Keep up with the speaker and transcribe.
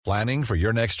Planning for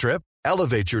your next trip?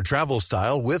 Elevate your travel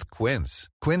style with Quince.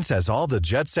 Quince has all the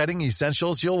jet-setting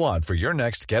essentials you'll want for your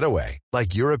next getaway,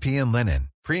 like European linen,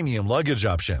 premium luggage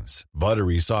options,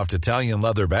 buttery soft Italian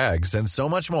leather bags, and so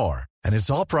much more. And it's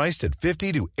all priced at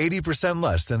 50 to 80%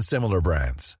 less than similar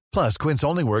brands. Plus, Quince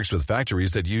only works with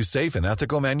factories that use safe and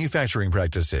ethical manufacturing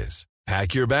practices.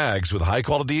 Pack your bags with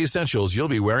high-quality essentials you'll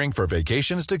be wearing for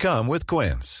vacations to come with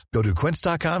Quince. Go to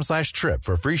quince.com/trip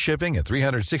for free shipping and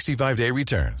 365-day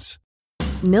returns.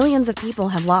 Millions of people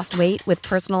have lost weight with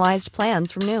personalized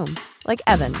plans from Noom. Like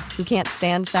Evan, who can't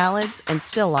stand salads and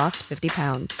still lost 50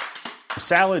 pounds.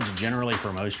 Salads generally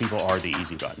for most people are the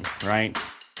easy button, right?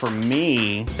 For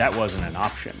me, that wasn't an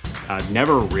option. I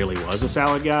never really was a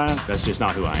salad guy. That's just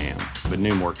not who I am. But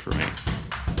Noom worked for me.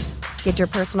 Get your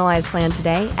personalized plan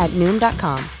today at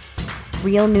Noom.com.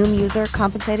 Real Noom user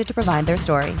compensated to provide their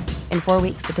story. In 4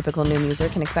 weeks, the typical Noom user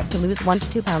can expect to lose 1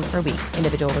 to 2 pounds per week.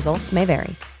 Individual results may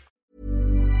vary.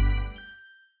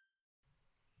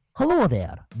 Hello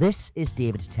there, this is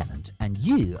David Tennant, and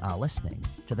you are listening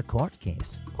to the Court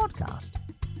Case Podcast.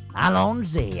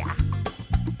 Allons-y.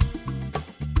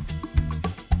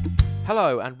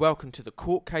 Hello and welcome to the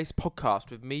Court Case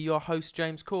Podcast with me, your host,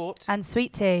 James Court. And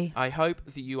Sweet Tea. I hope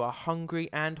that you are hungry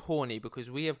and horny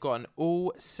because we have got an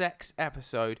all-sex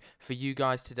episode for you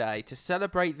guys today. To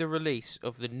celebrate the release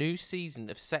of the new season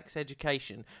of Sex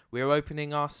Education, we're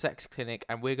opening our sex clinic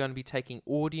and we're going to be taking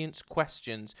audience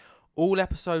questions all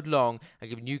episode long and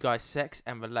giving you guys sex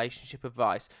and relationship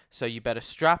advice. So you better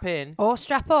strap in. Or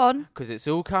strap on. Because it's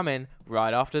all coming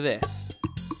right after this.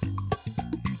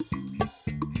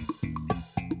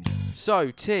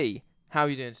 So, T, how are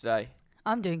you doing today?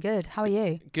 I'm doing good. How are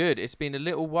you? Good. It's been a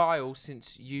little while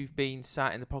since you've been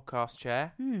sat in the podcast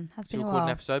chair Has to been a record while. an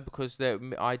episode because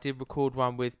I did record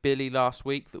one with Billy last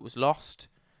week that was lost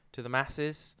to the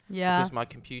masses. Yeah. Because my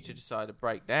computer decided to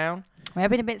break down. We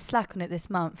have been a bit slack on it this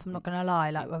month, I'm not going to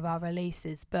lie, like with our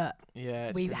releases, but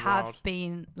Yeah, we been have wild.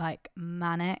 been like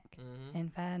manic, in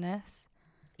fairness.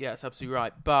 Yeah, that's absolutely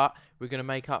right. But we're going to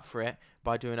make up for it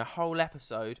by doing a whole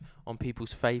episode on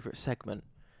people's favourite segment.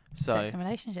 So, Sex and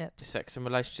relationships. Sex and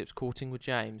Relationships, Courting with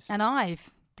James. And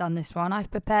I've done this one.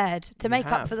 I've prepared to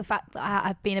make up for the fact that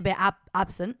I've been a bit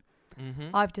absent.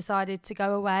 I've decided to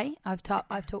go away. I've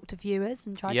talked to viewers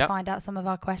and tried to find out some of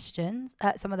their questions,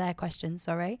 and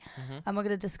we're going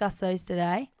to discuss those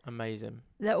today. Amazing.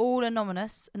 They're all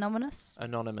anonymous. Anonymous,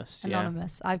 yeah.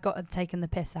 I've taken the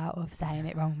piss out of saying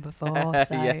it wrong before.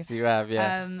 So, yes, you have,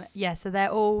 yeah. So they're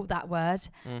all that word.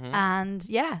 And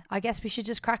yeah, I guess we should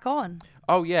just crack on.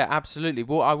 Oh, yeah, absolutely.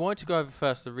 Well, I wanted to go over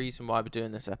first the reason why we're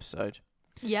doing this episode.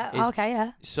 Yeah, okay,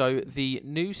 yeah. So the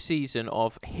new season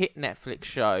of hit Netflix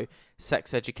show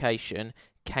Sex Education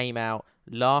came out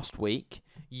last week.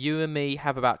 You and me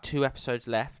have about 2 episodes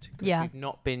left because we've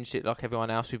not binged it like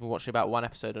everyone else. We've been watching about 1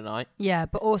 episode a night. Yeah,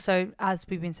 but also, as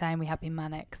we've been saying, we have been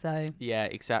manic, so... Yeah,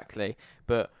 exactly.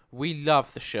 But we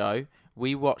love the show.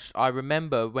 I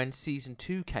remember when season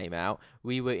 2 came out,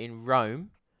 we were in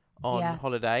Rome on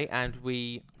holiday, and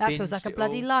that feels like a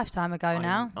bloody lifetime ago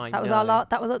now.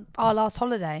 That was our last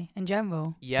holiday in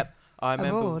general. Yep. I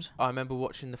remember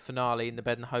watching the finale in the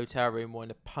bed in the hotel room,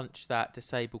 wanting to punch that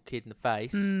disabled kid in the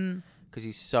face because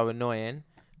he's so annoying.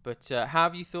 But how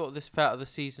have you thought of this felt of the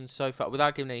season so far,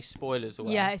 without giving any spoilers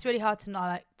away? Yeah, it's really hard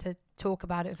to talk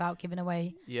about it without giving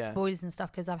away spoilers and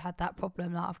stuff, because I've had that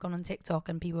problem. Like, I've gone on TikTok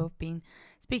and people have been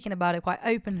speaking about it quite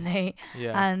openly,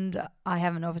 and I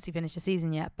haven't obviously finished the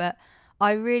season yet. But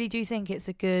I really do think it's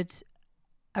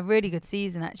a really good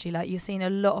season, actually. Like, you're seeing a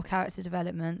lot of character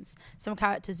developments. Some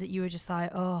characters that you were just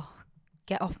like, oh,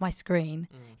 get off my screen.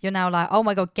 You're now like, oh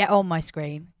my God, get on my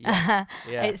screen. Yeah.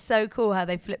 It's so cool how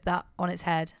they flip that on its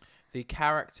head. The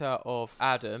character of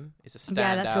Adam is a standout.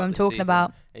 Yeah, that's what I'm talking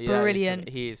about. Brilliant.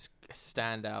 He is a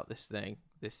standout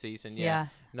this season. Yeah.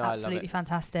 No, absolutely I love it.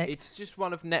 Fantastic. It's just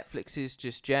one of Netflix's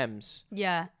just gems.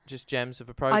 Yeah. Just gems of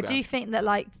a program. I do think that,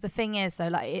 like, the thing is though,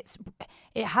 like,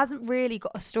 it hasn't really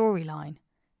got a storyline.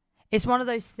 It's one of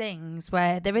those things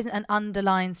where there isn't an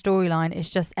underlying storyline. It's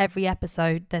just every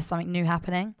episode there's something new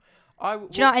happening. Do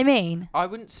you know what I mean? I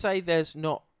wouldn't say there's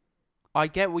not. I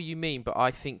get what you mean, but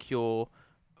I think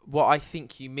what I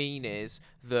think you mean is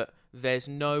that there's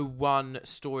no one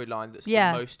storyline that's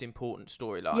the most important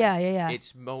storyline. Yeah.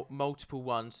 It's multiple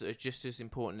ones that are just as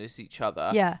important as each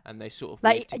other. Yeah. And they sort of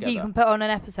like weave together. you can put on an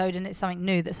episode and it's something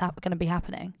new that's going to be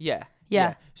happening. Yeah.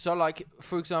 Yeah. So, like,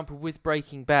 for example, with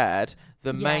Breaking Bad,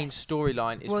 the main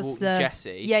storyline is Walt and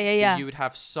Jesse. Yeah. You would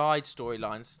have side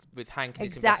storylines with Hank and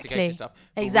his investigation stuff.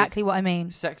 But exactly what I mean.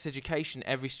 Sex Education,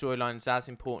 every storyline is as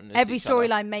important as every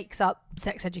storyline makes up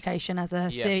Sex Education as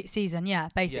a season. Yeah,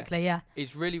 basically, yeah.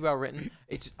 It's really well written.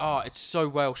 It's so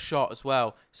well shot as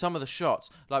well. Some of the shots,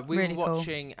 like we really were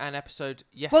watching an episode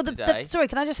yesterday. Well, sorry,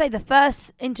 can I just say the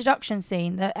first introduction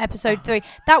scene, the episode 3,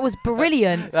 that was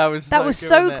brilliant. that was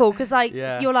so cool because like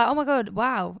you're like, oh my god,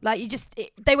 wow! Like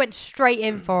they went straight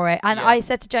in for it, and I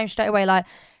said to James straight away, like,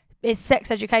 it's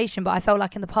Sex Education, but I felt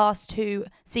like in the past 2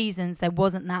 seasons there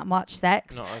wasn't that much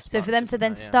sex. So for them to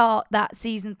then start that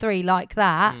season 3 like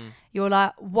that, you're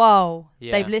like, whoa,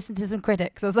 they've listened to some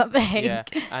critics or something. Yeah,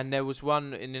 and there was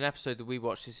one in an episode that we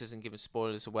watched. This isn't giving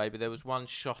spoilers away, but there was one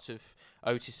shot of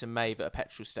Otis and Maeve at a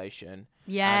petrol station.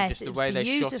 Yes, and just the way they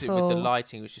shot it with the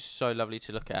lighting was just so lovely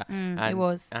to look at. It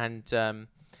was. And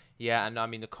yeah, and I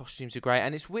mean the costumes are great,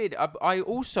 and it's weird.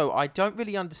 I don't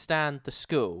really understand the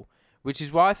school, which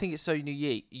is why I think it's so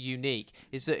unique.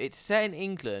 Is that it's set in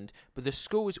England, but the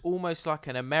school is almost like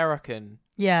an American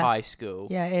high school.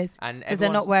 Yeah, it is. Because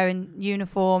they're not wearing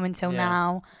uniform until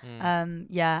now.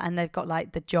 And they've got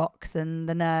like the jocks and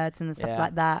the nerds and the stuff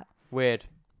like that. Weird.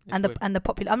 And the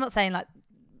popular. I'm not saying like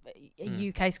a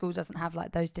UK school doesn't have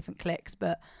like those different cliques,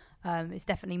 but. It's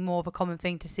definitely more of a common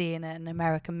thing to see in an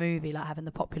American movie, like having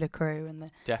the popular crew and the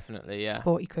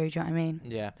sporty crew. Do you know what I mean?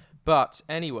 Yeah. But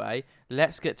anyway,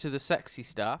 let's get to the sexy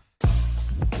stuff.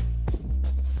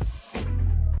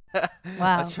 Wow.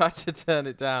 I tried to turn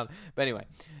it down. But anyway,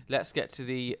 let's get to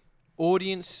the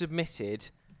audience submitted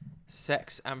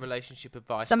sex and relationship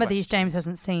advice. Some of these James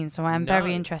hasn't seen, so I am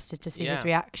very interested to see his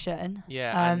reaction.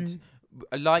 Yeah.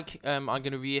 I'm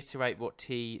going to reiterate what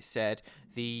T said.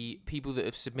 The people that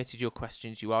have submitted your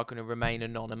questions, you are going to remain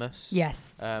anonymous.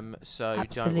 Yes. So absolutely.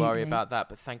 Don't worry about that.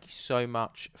 But thank you so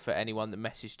much for anyone that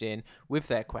messaged in with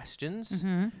their questions.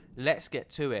 Mm-hmm. Let's get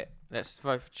to it. Let's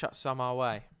chuck some our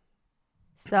way.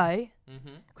 So,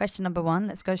 question number 1.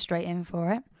 Let's go straight in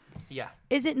for it. Yeah.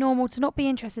 Is it normal to not be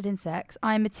interested in sex?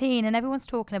 I am a teen and everyone's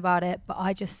talking about it, but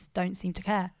I just don't seem to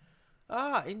care.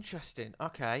 Ah, interesting.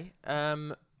 Okay.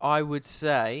 I would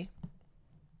say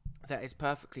that it's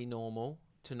perfectly normal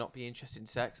to not be interested in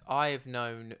sex. I have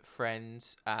known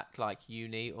friends at like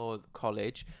uni or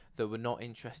college that were not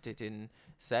interested in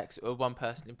sex. Or one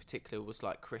person in particular was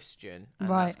like Christian, and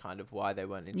that's kind of why they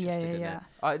weren't interested in it.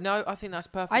 I think that's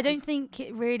perfect. I don't think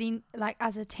it really, like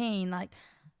as a teen, like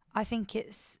I think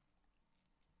it's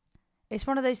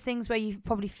one of those things where you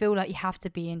probably feel like you have to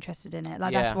be interested in it.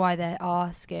 Like that's why they're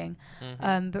asking.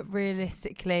 Mm-hmm. But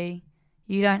realistically,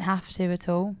 you don't have to at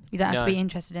all. You don't have to be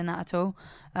interested in that at all.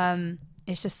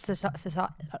 It's just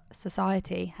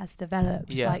society has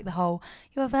developed like the whole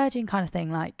 "you're a virgin" kind of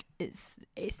thing. Like it's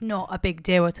not a big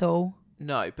deal at all.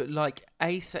 No, but like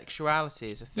asexuality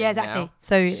is a thing. Yeah, exactly. Now.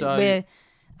 So we're,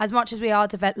 as much as we are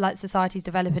like society's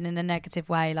developing in a negative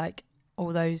way, like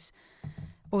all those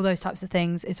types of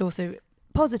things, it's also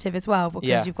positive as well,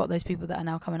 because you've got those people that are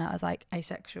now coming out as like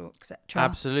asexual, etc.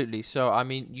 Absolutely. So I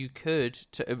mean,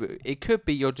 it could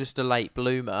be you're just a late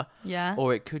bloomer,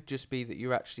 or it could just be that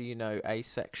you're actually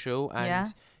asexual,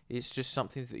 and it's just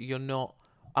something that you're not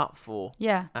up for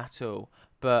at all.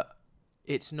 But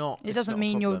it's not. It doesn't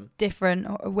mean you're different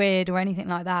or weird or anything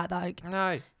like that. Like,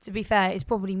 no. To be fair, it's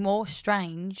probably more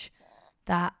strange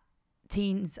that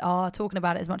teens are talking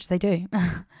about it as much as they do. Do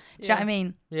you know what I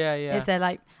mean? Yeah. Is there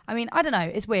like, I mean, I don't know.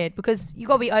 It's weird because you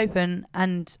got to be open,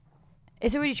 and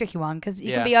it's a really tricky one because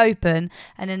you can be open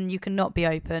and then you can not be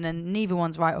open, and neither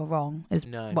one's right or wrong is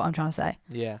what I'm trying to say.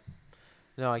 Yeah.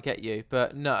 No, I get you.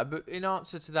 But in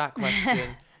answer to that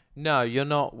question, no, you're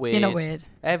not weird. You're not weird.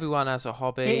 Everyone has a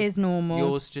hobby. It is normal.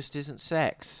 Yours just isn't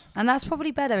sex. And that's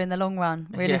probably better in the long run,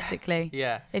 realistically.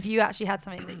 Yeah. If you actually had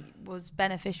something that was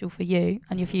beneficial for you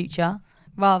and your future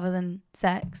rather than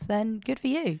sex, then good for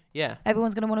you. Yeah.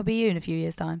 Everyone's going to want to be you in a few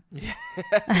years' time. Yeah,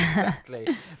 exactly.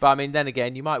 But I mean, then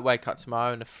again, you might wake up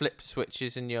tomorrow and a flip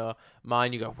switches in your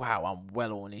mind. You go, wow, I'm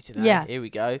well horny today. Yeah. Here we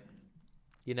go.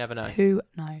 You never know. Who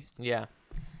knows? Yeah.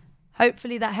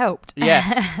 Hopefully that helped.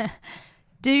 Yes.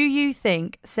 Do you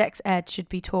think sex ed should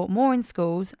be taught more in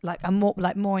schools, like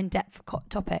more in-depth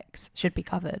topics should be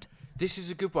covered? This is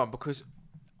a good one because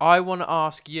I want to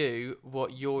ask you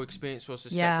what your experience was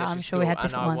with sex ed I'm in sure school, we had and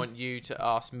different I ones. want you to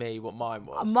ask me what mine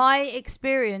was. My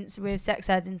experience with sex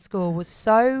ed in school was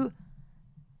so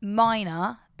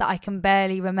minor that I can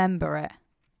barely remember it.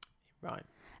 Right.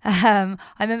 I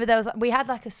remember we had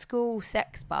like a school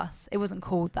sex bus. It wasn't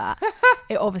called that.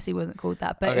 It obviously wasn't called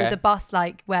that, but it was a bus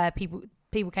like where people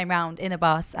came round in a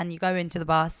bus, and you go into the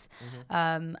bus,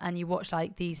 and you watch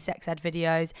like these sex ed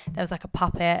videos. There was like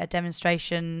a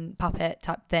demonstration puppet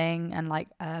type thing, and like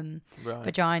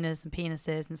vaginas and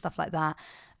penises and stuff like that.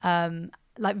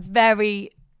 Like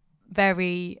very,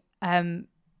 very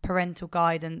parental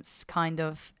guidance kind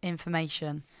of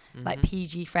information, like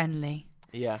PG friendly.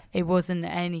 Yeah. It wasn't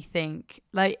anything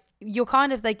like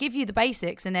they give you the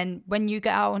basics, and then when you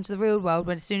get out onto the real world,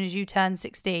 as soon as you turn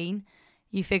 16,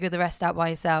 you figure the rest out by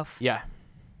yourself. Yeah.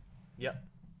 Yep.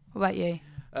 What about you?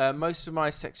 Most of my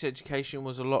sex education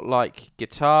was a lot like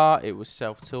guitar. It was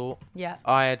self-taught. Yeah.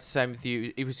 I had the same with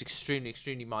you. It was extremely,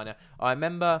 extremely minor. I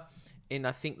remember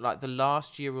I think like the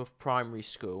last year of primary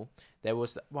school, there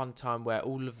was that one time where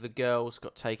all of the girls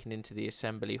got taken into the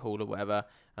assembly hall or whatever,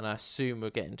 and I assume we're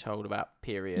getting told about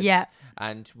periods. Yeah.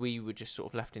 And we were just sort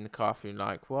of left in the car feeling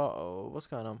like, what's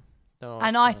going on?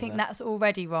 And I think that's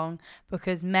already wrong,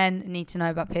 because men need to know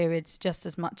about periods just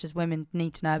as much as women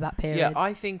need to know about periods. Yeah,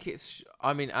 I think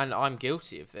and I'm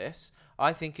guilty of this.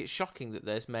 I think it's shocking that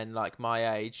there's men like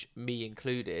my age, me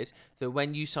included, that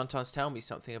when you sometimes tell me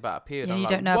something about a period, I'm you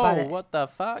like, don't know whoa, about it. What the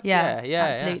fuck? Yeah,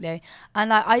 absolutely. Yeah.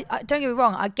 And like, I don't get me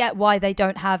wrong, I get why they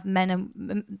don't have men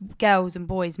and girls and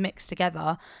boys mixed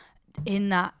together in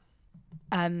that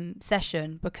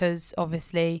session, because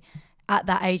obviously at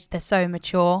that age they're so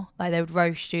mature. Like, they would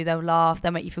roast you, they'll laugh,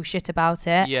 they'll make you feel shit about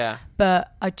it. Yeah.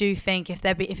 But I do think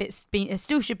it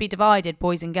still should be divided,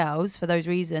 boys and girls, for those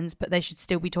reasons, but they should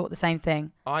still be taught the same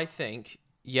thing. I think,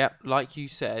 like you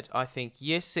said, I think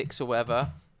year 6 or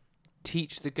whatever,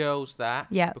 teach the girls that.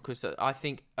 Yeah. Because I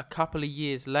think a couple of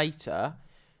years later,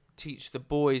 teach the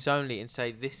boys only and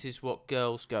say this is what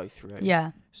girls go through.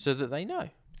 Yeah. So that they know.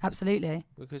 Absolutely.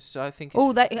 Because I think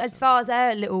as far as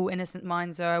their little innocent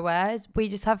minds are aware, we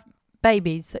just have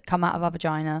babies that come out of our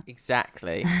vagina.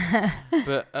 Exactly.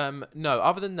 But no,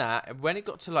 other than that, when it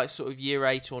got to like sort of year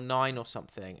 8 or 9 or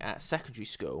something at secondary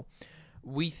school,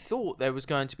 we thought there was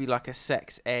going to be like a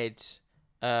sex ed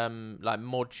like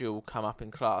module come up in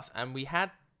class, and we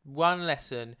had one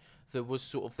lesson that was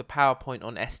sort of the PowerPoint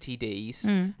on STDs,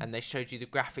 and they showed you the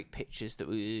graphic pictures that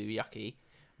were yucky,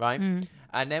 right?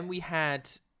 And then we had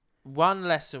one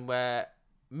lesson where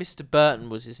Mr. Burton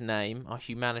was his name, our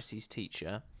humanities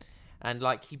teacher, and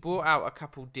like he brought out a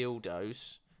couple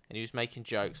dildos and he was making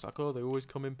jokes like, oh, they always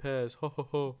come in pairs, ho ho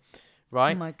ho,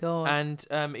 right? Oh my god.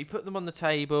 And he put them on the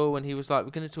table and he was like, we're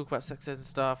going to talk about sex ed and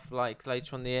stuff like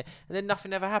later on in the year, and then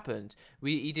nothing ever happened.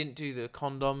 He didn't do the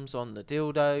condoms on the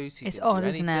dildos. It's odd,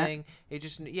 isn't it? It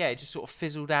just sort of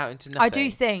fizzled out into nothing. I do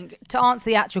think, to answer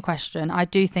the actual question, I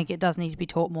do think it does need to be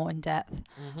taught more in depth.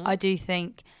 I do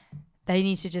think they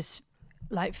need to just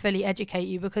like fully educate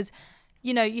you, because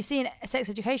you know, you see in sex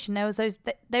education there was those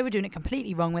they were doing it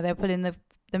completely wrong, where they were putting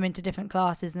them into different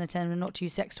classes and telling them not to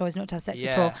use sex toys, not to have sex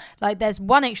at all. Like, there's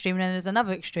one extreme and then there's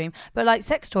another extreme. But like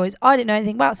sex toys, I didn't know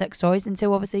anything about sex toys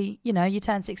until obviously, you know, you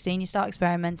turn 16, you start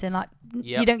experimenting. Like,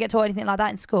 you don't get taught anything like that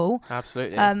in school.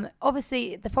 Absolutely.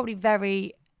 Obviously,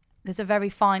 there's a very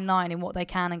fine line in what they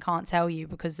can and can't tell you,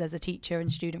 because there's a teacher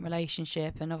and student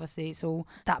relationship, and obviously it's all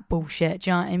that bullshit. Do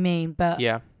you know what I mean? But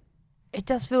yeah, it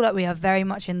does feel like we are very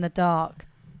much in the dark.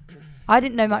 I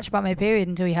didn't know much about my period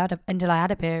until I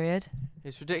had a period.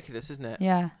 It's ridiculous, isn't it?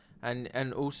 Yeah.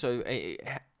 And also,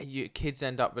 kids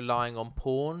end up relying on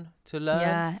porn to learn.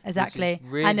 Yeah, exactly.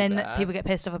 Really and then bad. People get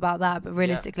pissed off about that. But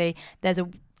realistically, there's a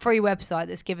free website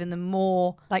that's given them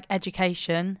more like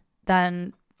education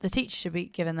than the teacher should be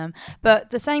giving them. But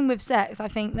the same with sex. I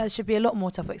think there should be a lot more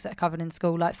topics that are covered in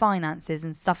school, like finances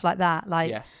and stuff like that. Like,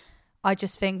 yes. I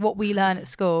just think what we learn at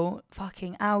school,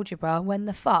 fucking algebra, when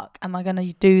the fuck am I going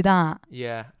to do that?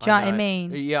 Yeah. Do you know what I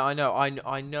mean? Yeah, I know.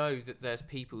 I know that there's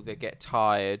people that get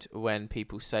tired when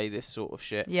people say this sort of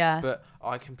shit. Yeah. But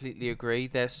I completely agree.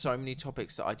 There's so many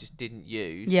topics that I just didn't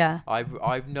use. Yeah.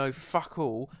 I know fuck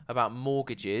all about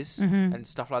mortgages and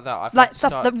stuff like that. Like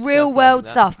stuff, the real world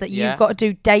stuff that you've got to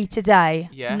do day to day.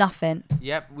 Yeah. Nothing.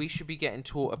 Yep. We should be getting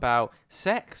taught about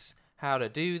sex, how to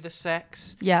do the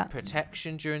sex,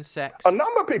 protection during sex. A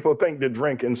number of people think that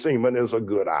drinking semen is a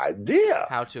good idea.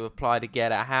 How to apply to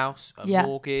get a house, a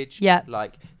mortgage. Yeah.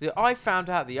 Like, I found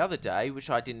out the other day, which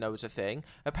I didn't know was a thing,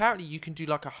 apparently you can do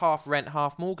like a half rent,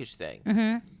 half mortgage thing.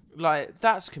 Mm-hmm. Like,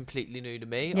 that's completely new to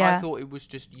me. Yeah. I thought it was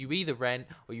just you either rent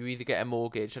or you either get a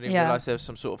mortgage. I didn't realise there was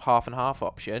some sort of half and half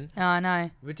option. Oh, I know.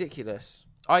 Ridiculous.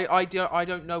 I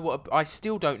don't know I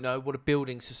still don't know what a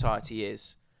building society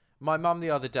is. My mum the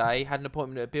other day had an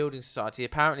appointment at a building society.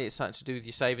 Apparently it's something to do with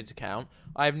your savings account.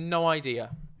 I have no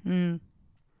idea.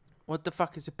 What the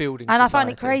fuck is a building and society? I find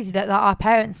it crazy that our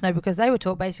parents know, because they were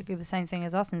taught basically the same thing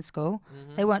as us in school.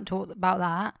 Mm-hmm. They weren't taught about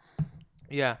that.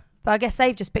 Yeah. But I guess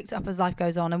they've just picked it up as life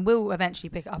goes on, and will eventually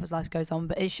pick it up as life goes on.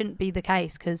 But it shouldn't be the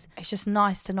case, because it's just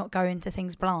nice to not go into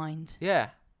things blind. Yeah.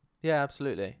 Yeah,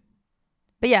 absolutely.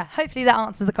 But yeah, hopefully that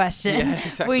answers the question. Yeah,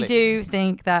 exactly. We do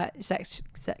think that sex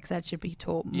ed should be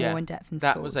taught more in depth in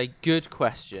schools. That was a good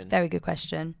question. Very good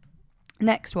question.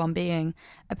 Next one being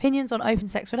opinions on open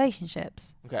sex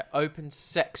relationships. Okay, open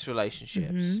sex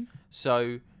relationships. Mm-hmm.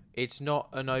 So it's not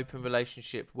an open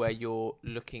relationship where you're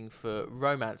looking for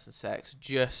romance and sex,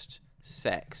 just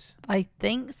sex. I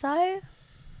think so.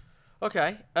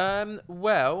 Okay.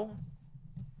 Well,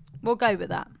 we'll go with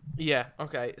that. Yeah,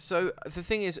 okay. So the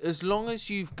thing is, as long as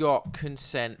you've got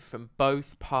consent from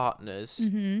both partners,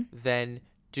 mm-hmm. then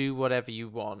do whatever you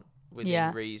want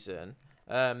within reason.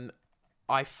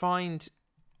 I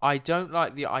personally don't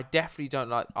like the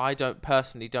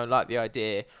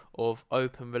idea of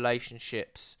open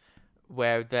relationships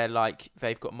where they're like,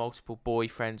 they've got multiple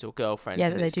boyfriends or girlfriends,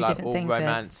 and it's like all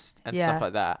romance and stuff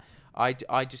like that.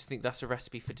 I just think that's a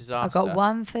recipe for disaster. I've got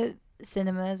one for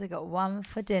cinemas, I got one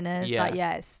for dinners.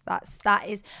 That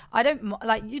is I don't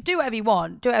like, you do whatever you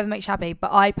want, do whatever makes you happy,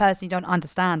 but I personally don't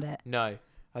understand it. No,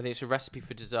 I think it's a recipe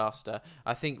for disaster.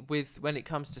 I think when it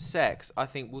comes to sex, I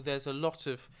think there's a lot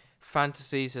of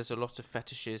fantasies, there's a lot of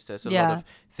fetishes, there's a lot of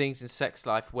things in sex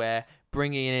life where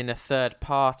bringing in a third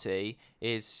party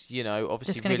is,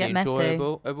 obviously really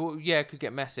enjoyable. It could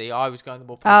get messy. I was going the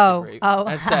more positive route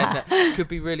and saying that could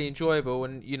be really enjoyable,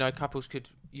 and couples could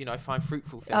find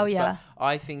fruitful things. But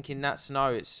I think in that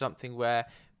scenario, it's something where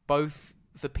both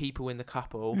the people in the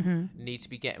couple need to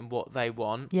be getting what they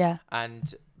want,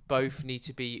 and both need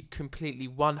to be completely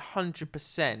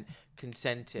 100%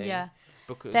 consenting. Yeah.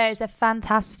 Because there is a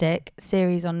fantastic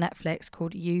series on Netflix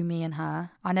called You, Me and Her.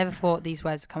 I never thought these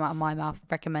words would come out of my mouth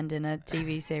recommending a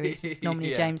TV series. It's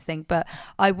normally a James thing. But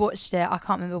I watched it, I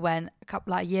can't remember when,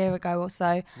 a year ago or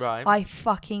so. Right. I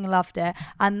fucking loved it.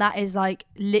 And that is like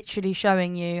literally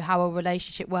showing you how a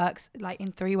relationship works, like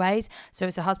in 3 ways. So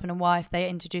it's a husband and wife. They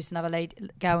introduce another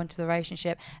girl into the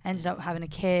relationship, ended up having a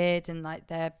kid, and like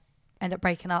they end up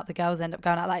breaking up. The girls end up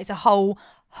going out. Like, it's a whole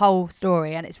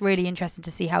story, and it's really interesting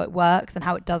to see how it works and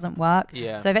how it doesn't work.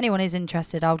 Yeah. So if anyone is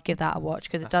interested, I would give that a watch,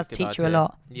 because it does teach you a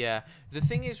lot. Yeah. The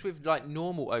thing is with like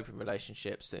normal open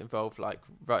relationships that involve like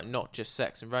not just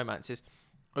sex and romance is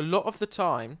a lot of the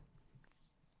time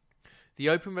the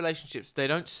open relationships, they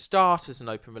don't start as an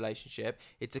open relationship.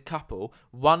 It's a couple.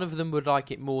 One of them would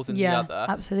like it more than the other.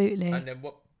 Absolutely. And then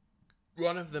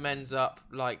one of them ends up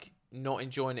like not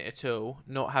enjoying it at all,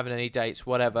 not having any dates,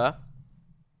 whatever.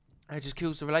 It just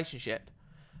kills the relationship.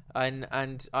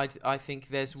 And I think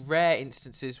there's rare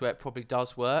instances where it probably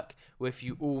does work, where if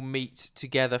you all meet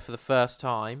together for the first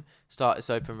time, start this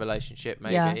open relationship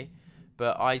maybe. Yeah.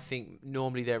 But I think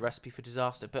normally they're a recipe for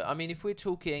disaster. But I mean, if we're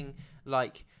talking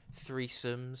like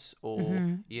threesomes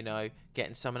or,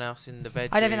 getting someone else in the bedroom,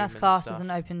 I don't think that's classed as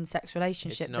an open sex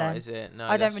relationship. It's not, then. Is it? No,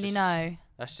 I don't really know.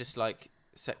 That's just like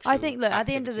sexual. I think, look, at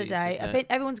the end of the day,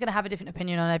 everyone's going to have a different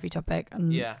opinion on every topic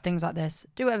and things like this.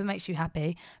 Do whatever makes you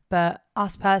happy, but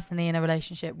us personally in a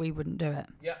relationship, we wouldn't do it.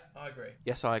 Yeah, I agree.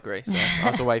 Yes, I agree. So I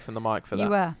was away from the mic for that. You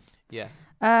were. Yeah.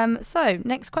 So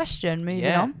next question,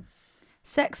 moving on.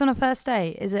 Sex on a first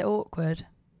date, is it awkward?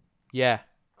 Yeah.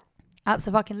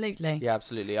 Absolutely. Yeah,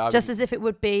 absolutely. Just as if it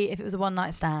would be if it was a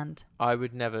one-night stand. I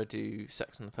would never do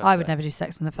sex on the first date. I would never do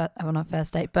sex on a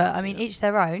first date. But, I mean, each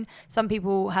their own. Some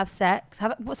people have sex.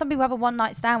 Some people have a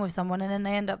one-night stand with someone, and then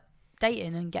they end up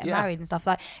dating and getting married and stuff.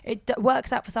 Like, it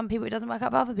works out for some people. It doesn't work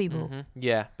out for other people. Mm-hmm.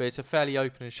 Yeah, but it's a fairly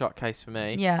open and shut case for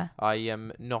me. Yeah. I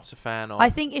am not a fan of...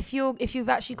 I think if you've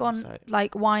actually gone,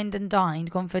 like, wined and dined,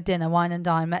 gone for dinner, wine and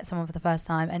dine, met someone for the first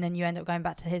time, and then you end up going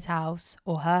back to his house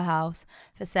or her house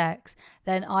for sex,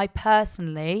 then I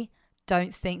personally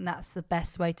don't think that's the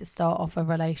best way to start off a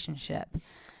relationship.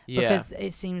 Yeah. Because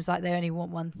it seems like they only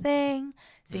want one thing.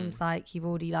 Seems like you've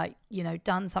already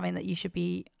done something that you should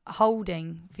be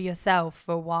holding for yourself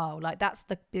for a while. Like, that's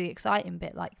the exciting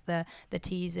bit, like the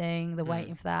teasing, the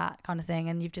waiting for that kind of thing,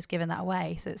 and you've just given that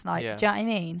away. So it's like, do you know what I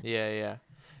mean? Yeah, yeah.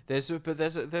 There's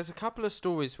a couple of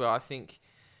stories where I think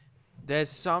there's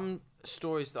some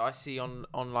stories that I see on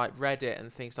like Reddit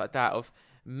and things like that of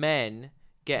men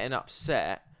getting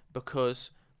upset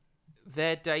because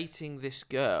they're dating this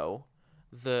girl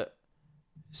that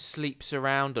sleeps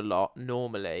around a lot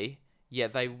normally,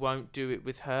 yet they won't do it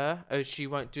with her, or she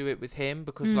won't do it with him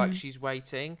because like she's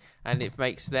waiting, and it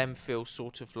makes them feel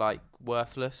sort of like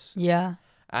worthless. Yeah.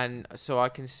 And so I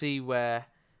can see where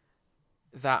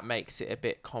that makes it a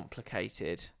bit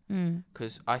complicated.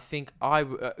 Because I think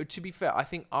to be fair, I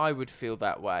think I would feel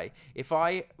that way if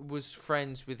I was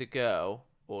friends with a girl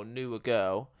or knew a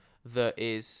girl that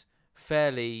is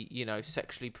fairly,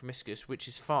 sexually promiscuous, which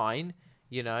is fine.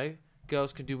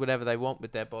 Girls can do whatever they want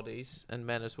with their bodies, and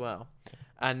men as well.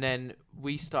 And then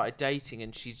we started dating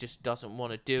and she just doesn't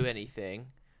want to do anything.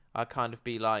 I'd kind of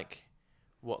be like,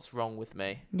 what's wrong with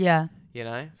me? Yeah.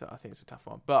 So I think it's a tough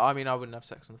one. But I mean, I wouldn't have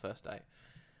sex on the first date.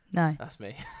 No. That's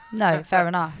me. No, fair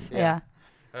enough. Yeah.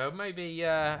 Maybe,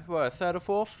 third or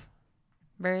fourth?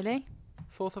 Really?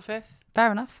 Fourth or fifth?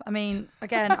 Fair enough. I mean,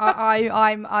 again,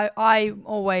 I'm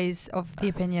always of the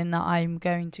opinion that I'm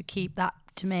going to keep that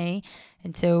to me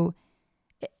until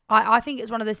I think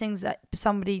it's one of those things that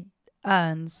somebody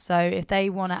earns. So if they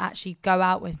want to actually go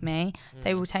out with me,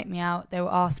 they will take me out. They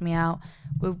will ask me out.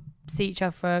 We'll see each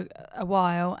other for a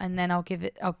while, and then I'll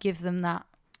give them that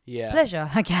pleasure,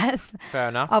 I guess. Fair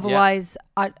enough. Otherwise,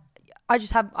 I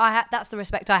just have that's the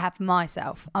respect I have for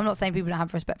myself. I'm not saying people don't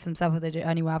have respect for themselves or they do it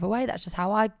any other way. That's just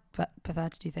how I prefer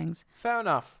to do things. Fair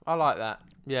enough. I like that.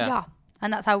 Yeah. Yeah.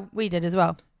 And that's how we did as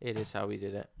well. It is how we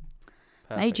did it.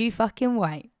 Perfect. Made you fucking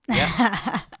wait.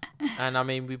 Yeah. And I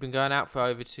mean, we've been going out for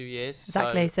over 2 years.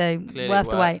 Exactly. So worth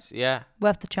the wait. Yeah.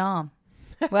 Worth the charm.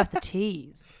 Worth the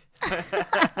tease.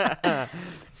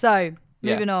 So,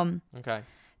 moving on. Okay.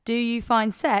 Do you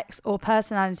find sex or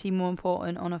personality more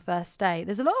important on a first date?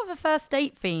 There's a lot of a first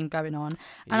date theme going on.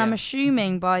 And I'm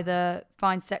assuming by the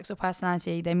find sex or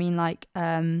personality, they mean like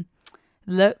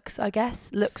looks, I guess.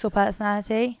 Looks or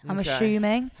personality, I'm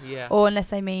assuming. Yeah. Or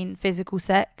unless they mean physical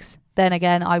sex. Then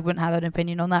again, I wouldn't have an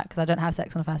opinion on that because I don't have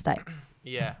sex on a first date.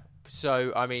 Yeah.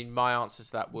 So, I mean, my answer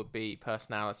to that would be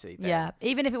personality. Then. Yeah.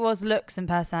 Even if it was looks and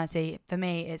personality, for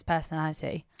me, it's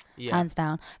personality. Yeah. Hands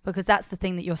down. Because that's the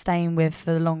thing that you're staying with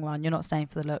for the long run. You're not staying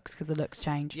for the looks because the looks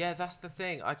change. Yeah, that's the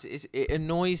thing. It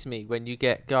annoys me when you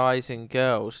get guys and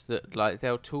girls that, like,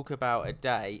 they'll talk about a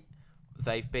date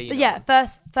they've been on.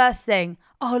 First thing.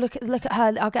 Oh, look at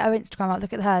her. I'll get her Instagram out.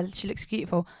 Look at her. She looks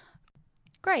beautiful.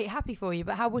 Great, happy for you.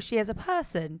 But how was she as a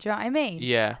person? Do you know what I mean?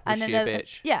 Yeah. Was she a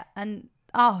bitch? Yeah. And,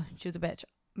 she was a bitch.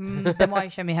 Then why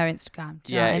show me her Instagram?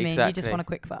 Do you know what I mean? Exactly. You just want a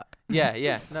quick fuck.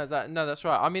 Yeah. No, that's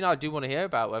right. I mean, I do want to hear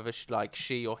about whether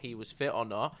she or he was fit or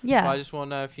not. Yeah. But I just want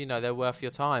to know if they're worth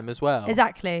your time as well.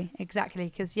 Exactly.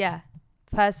 Because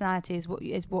personality is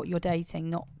what you're dating,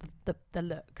 not the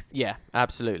looks. Yeah,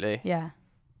 absolutely. Yeah.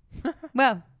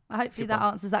 Well, hopefully that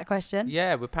answers that question.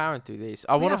 Yeah, we're powering through these.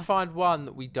 I want to find one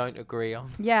that we don't agree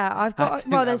on. Yeah, I've got.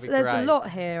 Well, there's a lot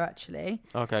here actually.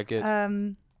 Okay,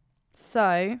 good.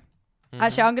 So.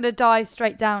 Actually, I'm going to dive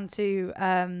straight down to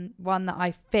one that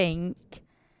I think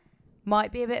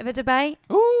might be a bit of a debate.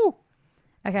 Ooh!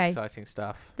 Okay. Exciting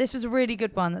stuff. This was a really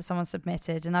good one that someone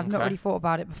submitted, and I've not really thought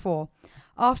about it before.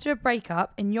 After a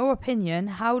breakup, in your opinion,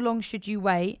 how long should you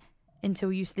wait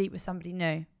until you sleep with somebody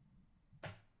new?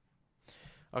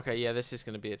 Okay, yeah, this is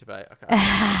going to be a debate. Okay,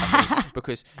 I think,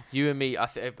 because you and me, I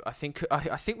think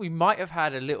we might have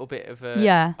had a little bit of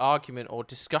a argument or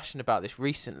discussion about this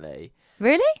recently.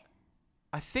 Really?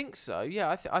 I think so. Yeah,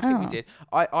 I think we did.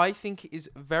 I think it is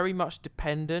very much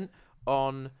dependent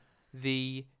on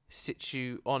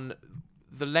on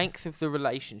the length of the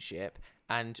relationship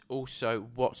and also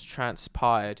what's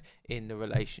transpired in the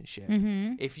relationship.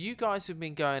 Mm-hmm. If you guys have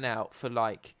been going out for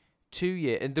like 2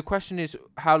 years, and the question is,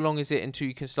 how long is it until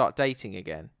you can start dating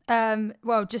again?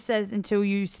 Well, it just says until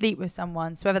you sleep with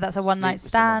someone. So whether that's a one-night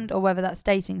stand or whether that's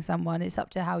dating someone, it's up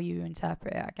to how you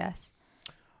interpret it, I guess.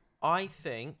 I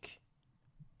think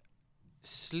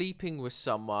sleeping with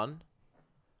someone,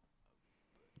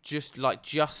 just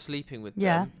sleeping with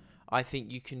them, I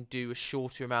think you can do a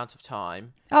shorter amount of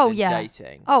time than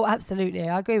dating. Oh, absolutely.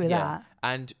 I agree with that.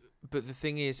 But the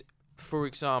thing is, for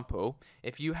example,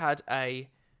 if you had a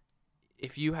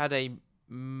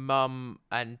mum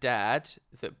and dad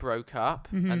that broke up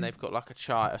and they've got like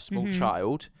a small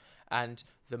child, and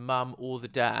the mum or the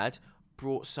dad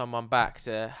brought someone back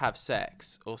to have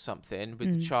sex or something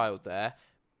with the child there,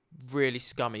 really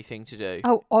scummy thing to do.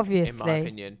 Oh, obviously. In my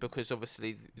opinion, because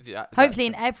obviously... Hopefully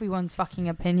in everyone's fucking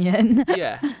opinion.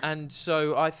 Yeah, and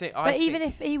so I think... I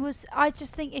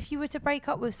just think if you were to break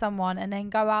up with someone and then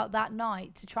go out that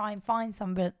night to try and find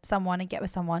someone and get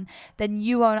with someone, then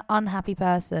you are an unhappy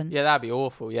person. Yeah, that'd be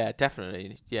awful. Yeah,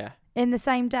 definitely. Yeah. In the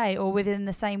same day or within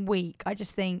the same week, I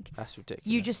just think... That's ridiculous.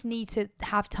 You just need to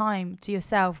have time to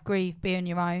yourself, grieve, be on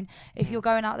your own. If you're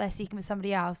going out there seeking with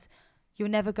somebody else... you're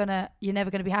never gonna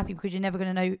be happy because you're never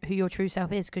gonna know who your true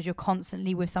self is because you're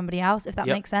constantly with somebody else. If that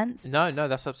makes sense. No,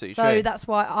 that's absolutely true. So that's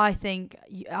why I think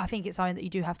it's something that you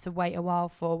do have to wait a while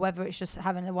for, whether it's just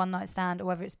having a one night stand or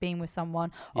whether it's being with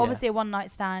someone. Yeah. Obviously, a one night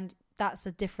stand, that's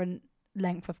a different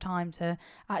length of time to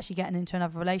actually getting into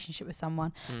another relationship with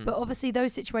someone. But obviously,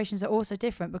 those situations are also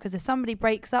different because if somebody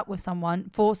breaks up with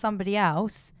someone for somebody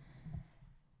else,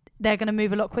 they're going to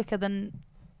move a lot quicker than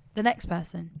the next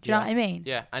person. Do you know what I mean?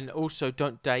 Yeah, and also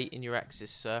don't date in your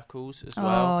ex's circles as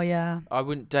well. Oh, yeah. I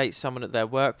wouldn't date someone at their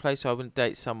workplace. I wouldn't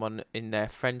date someone in their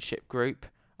friendship group.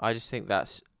 I just think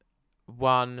that's,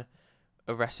 one,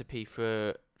 a recipe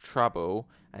for trouble,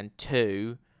 and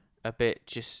two, a bit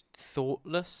just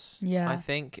thoughtless, I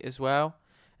think, as well.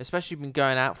 Especially been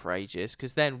going out for ages,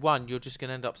 because then, one, you're just going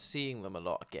to end up seeing them a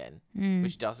lot again,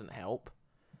 which doesn't help.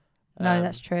 No,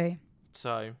 that's true.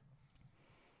 So...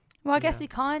 Well, I guess we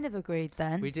kind of agreed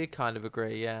then. We did kind of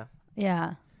agree, yeah.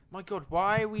 Yeah. My God,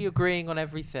 why are we agreeing on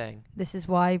everything? This is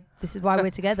why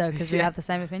we're together, because we have the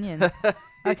same opinions.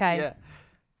 Okay.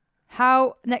 Yeah.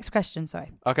 Next question, sorry.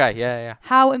 Okay, yeah.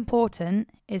 How important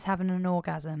is having an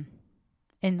orgasm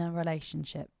in a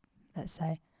relationship, let's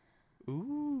say?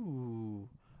 Ooh.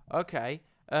 Okay.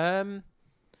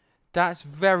 That's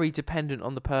very dependent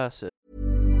on the person.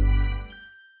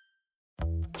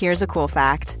 Here's a cool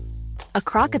fact. A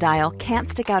crocodile can't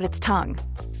stick out its tongue.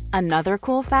 Another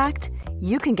cool fact,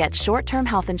 you can get short-term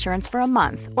health insurance for a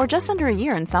month or just under a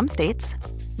year in some states.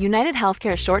 United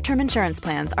Healthcare short-term insurance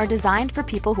plans are designed for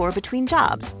people who are between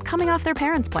jobs, coming off their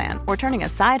parents' plan, or turning a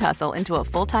side hustle into a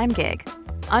full-time gig.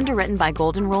 Underwritten by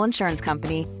Golden Rule Insurance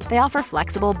Company, they offer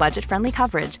flexible, budget-friendly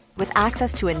coverage with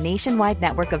access to a nationwide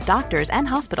network of doctors and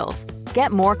hospitals.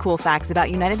 Get more cool facts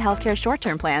about United Healthcare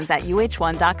short-term plans at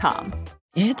uh1.com.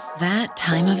 It's that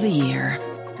time of the year.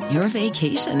 Your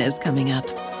vacation is coming up.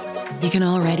 You can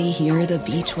already hear the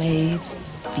beach waves,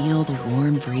 feel the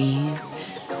warm breeze,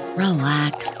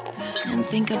 relax, and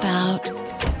think about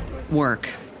work.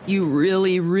 You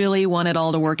really, really want it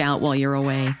all to work out while you're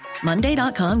away.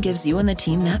 Monday.com gives you and the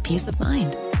team that peace of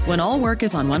mind. When all work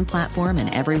is on one platform and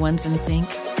everyone's in sync,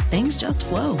 things just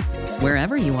flow.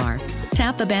 Wherever you are,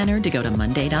 tap the banner to go to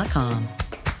Monday.com.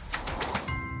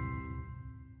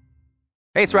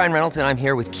 Hey, it's Ryan Reynolds, and I'm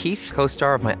here with Keith,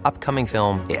 co-star of my upcoming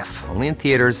film, If, only in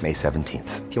theaters May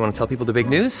 17th. Do you want to tell people the big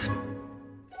news?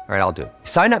 All right, I'll do it.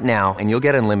 Sign up now and you'll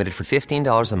get unlimited for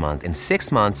 $15 a month and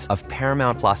 6 months of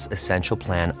Paramount Plus Essential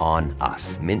Plan on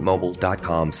us.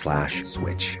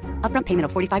 MintMobile.com/switch. Upfront payment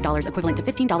of $45 equivalent to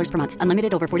 $15 per month.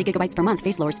 Unlimited over 40 gigabytes per month.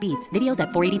 Face lower speeds. Videos at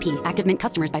 480p. Active Mint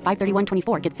customers by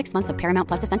 531.24 get 6 months of Paramount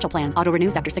Plus Essential Plan. Auto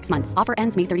renews after 6 months. Offer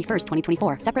ends May 31st,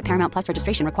 2024. Separate Paramount Plus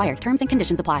registration required. Terms and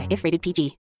conditions apply if rated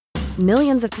PG.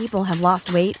 Millions of people have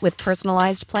lost weight with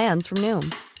personalized plans from Noom.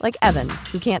 Like Evan,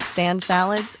 who can't stand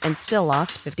salads and still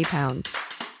lost 50 pounds.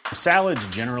 Salads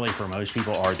generally for most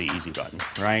people are the easy button,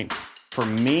 right? For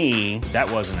me,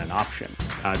 that wasn't an option.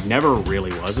 I never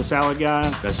really was a salad guy.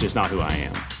 That's just not who I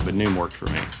am. But Noom worked for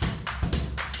me.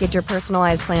 Get your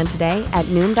personalized plan today at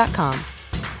Noom.com.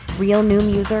 Real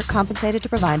Noom user compensated to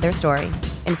provide their story.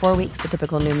 In 4 weeks, the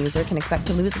typical Noom user can expect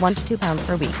to lose 1 to 2 pounds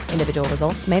per week. Individual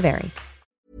results may vary.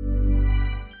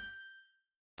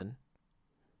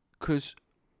 Because...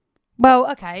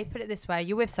 Well, okay, put it this way.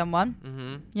 You're with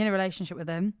someone. You're in a relationship with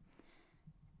them.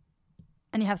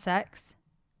 And you have sex.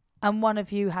 And one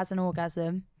of you has an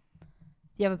orgasm.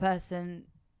 The other person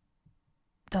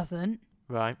doesn't.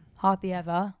 Right. Hardly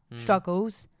ever.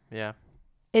 Struggles. Yeah.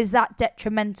 Is that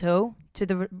detrimental to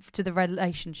the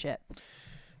relationship?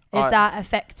 Is that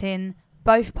affecting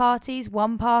both parties,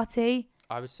 one party?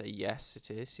 I would say yes, it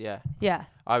is, yeah. Yeah.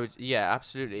 Yeah,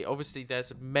 absolutely. Obviously,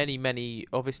 there's many,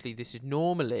 obviously, this is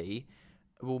normally,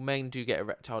 well, men do get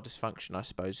erectile dysfunction, I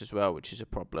suppose, as well, which is a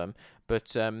problem.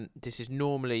 But this is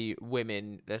normally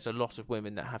women, there's a lot of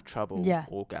women that have trouble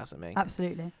orgasming.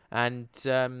 Absolutely. And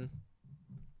so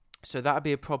that would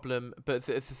be a problem. But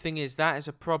the thing is, that is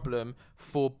a problem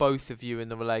for both of you in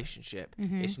the relationship.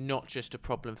 It's not just a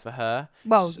problem for her.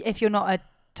 Well, if you're not a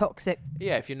toxic...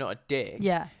 Yeah, if you're not a dick.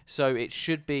 Yeah. So it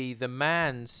should be the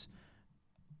man's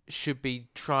should be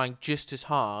trying just as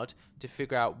hard to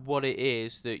figure out what it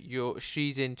is that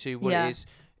she's into, what it is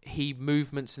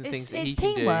movements and things that he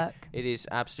can teamwork. Do. It is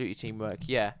absolutely teamwork.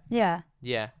 Yeah. Yeah.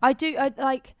 Yeah. I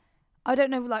don't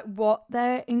know like what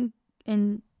they're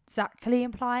exactly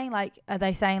implying. Like, are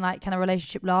they saying like, can a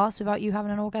relationship last without you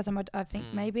having an orgasm? I think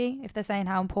maybe if they're saying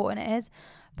how important it is,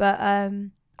 but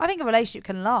I think a relationship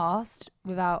can last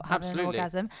without having an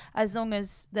orgasm as long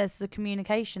as there's the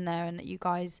communication there and that you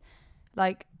guys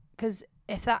like, because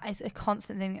if that is a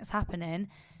constant thing that's happening,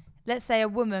 let's say a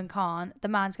woman can't, the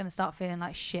man's going to start feeling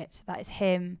like shit. That is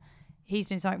him. He's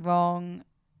doing something wrong.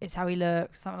 It's how he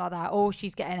looks, something like that. Or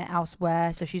she's getting it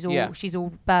elsewhere, so she's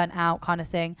all burnt out kind of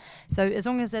thing. So as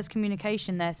long as there's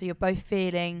communication there, so you're both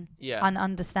feeling and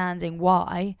understanding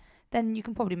why, then you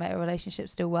can probably make a relationship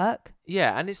still work.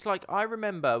 Yeah, and it's like, I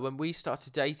remember when we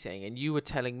started dating and you were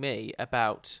telling me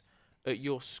about at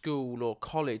your school or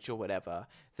college or whatever,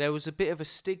 there was a bit of a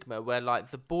stigma where like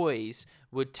the boys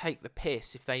would take the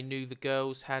piss if they knew the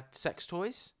girls had sex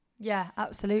toys. Yeah,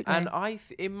 absolutely. And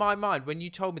in my mind, when you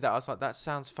told me that, I was like, that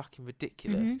sounds fucking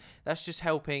ridiculous. That's just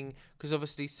helping, because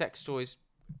obviously sex toys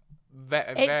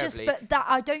invariably... But that,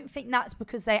 I don't think that's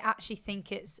because they actually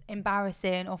think it's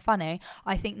embarrassing or funny.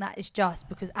 I think that is just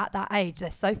because at that age,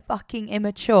 they're so fucking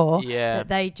immature that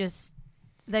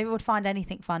they would find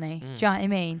anything funny. Do you know what I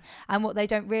mean? And what they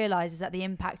don't realise is that the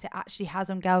impact it actually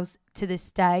has on girls to this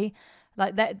day.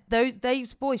 Like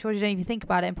those boys probably don't even think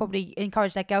about it and probably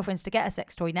encourage their girlfriends to get a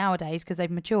sex toy nowadays because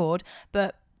they've matured.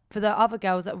 But for the other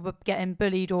girls that were getting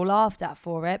bullied or laughed at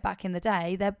for it back in the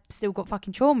day, they've still got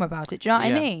fucking trauma about it. Do you know what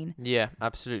I mean? Yeah,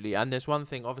 absolutely. And there's one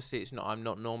thing, obviously I'm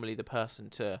not normally the person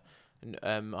to,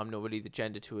 I'm not really the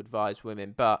gender to advise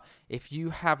women, but if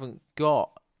you haven't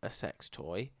got a sex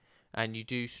toy and you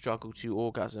do struggle to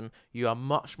orgasm, you are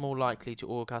much more likely to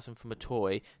orgasm from a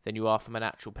toy than you are from an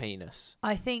actual penis.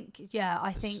 I think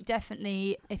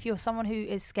definitely if you're someone who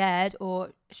is scared or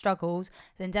struggles,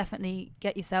 then definitely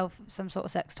get yourself some sort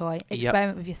of sex toy.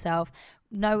 Experiment with yourself,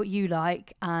 know what you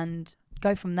like, and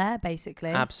go from there, basically.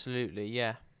 Absolutely,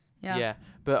 yeah.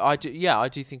 But I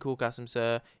do think orgasms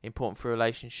are important for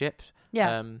relationships.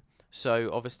 Yeah. So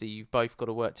obviously you've both got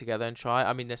to work together and try.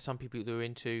 I mean, there's some people who are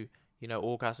into,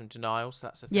 orgasm denial, so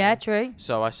that's a thing. Yeah, true.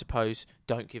 So I suppose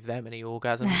don't give them any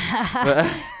orgasms.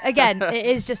 Again, it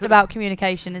is just about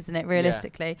communication, isn't it,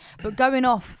 realistically? Yeah. But going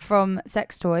off from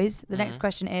sex toys, the next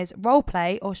question is role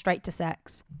play or straight to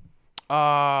sex?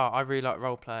 I really like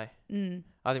role play.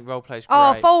 I think role play is great.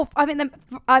 I think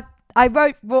I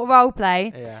wrote role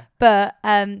play, but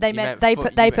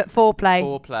they put foreplay.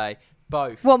 Foreplay.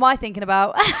 Both. What am I thinking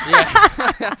about? Yeah.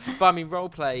 But I mean, role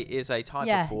play is a type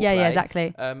of foreplay. Yeah,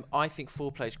 exactly. I think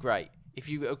foreplay is great.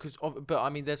 But I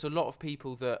mean, there's a lot of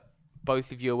people that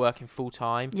both of you are working full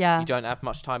time. Yeah. You don't have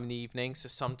much time in the evening, so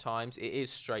sometimes it is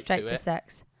straight to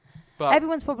sex. But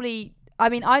everyone's probably. I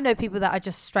mean, I know people that are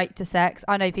just straight to sex.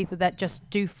 I know people that just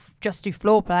do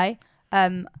floor play.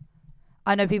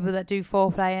 I know people that do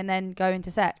foreplay and then go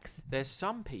into sex. There's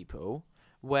some people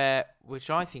which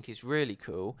I think is really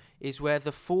cool, is where the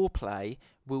foreplay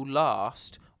will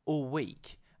last all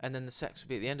week and then the sex will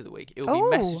be at the end of the week. It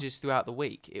will be messages throughout the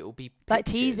week. It will be like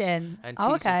teasing and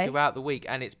teasing throughout the week,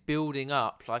 and it's building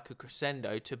up like a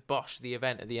crescendo to bosh the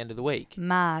event at the end of the week.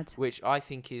 Mad. Which I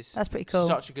think that's pretty cool.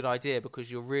 Such a good idea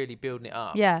because you're really building it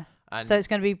up. Yeah. And so it's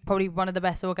going to be probably one of the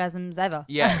best orgasms ever.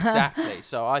 Yeah, exactly.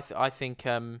 So I think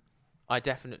I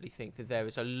definitely think that there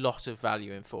is a lot of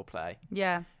value in foreplay.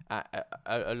 Yeah.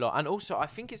 A lot. And also, I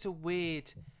think it's a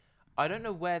weird... I don't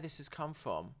know where this has come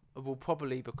from. Well,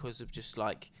 probably because of just,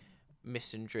 like,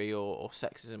 misandry or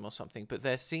sexism or something. But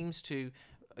there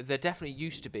definitely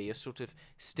used to be a sort of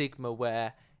stigma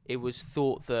where it was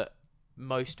thought that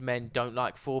most men don't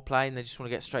like foreplay and they just want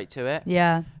to get straight to it.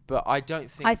 Yeah. But I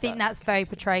don't think... I think that's very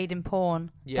portrayed in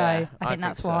porn, yeah, though. I think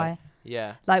that's why.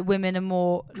 Yeah. Like, women are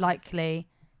more likely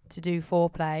to do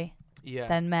foreplay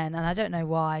than men, and I don't know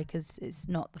why, because it's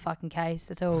not the fucking case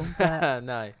at all. But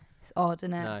no, it's odd,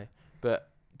 isn't it? No,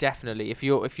 but definitely, if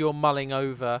you're mulling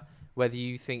over whether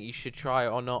you think you should try it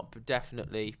or not, but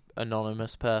definitely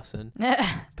anonymous person,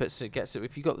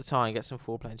 if you got the time, get some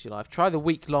foreplay into your life. Try the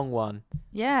week-long one.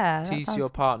 Yeah, tease your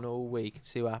partner all week and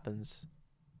see what happens.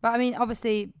 But I mean,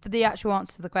 obviously, for the actual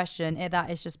answer to the question,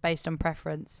 that is just based on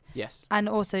preference. Yes. And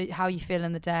also how you feel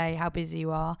in the day, how busy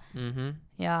you are. Mm-hmm.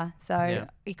 Yeah. So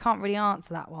you can't really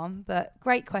answer that one, but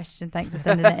great question. Thanks for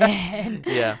sending it in.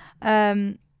 Yeah.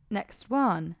 Next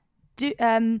one.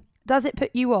 Does it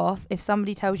put you off if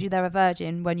somebody tells you they're a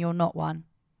virgin when you're not one?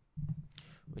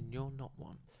 When you're not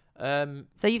one.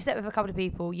 So you've slept with a couple of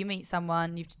people, you meet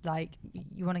someone, you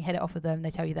want to hit it off with them,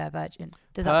 they tell you they're a virgin.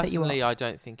 Does that put you off? Personally, I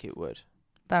don't think it would.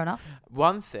 Fair enough.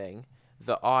 One thing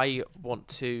that I want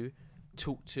to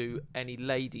talk to any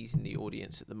ladies in the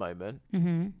audience at the moment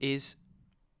is,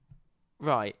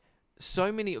 right, so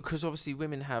many, because obviously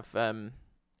women have,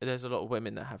 there's a lot of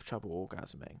women that have trouble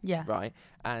orgasming. Yeah. Right?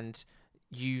 And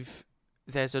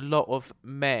there's a lot of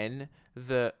men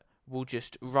that will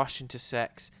just rush into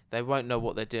sex. They won't know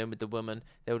what they're doing with the woman.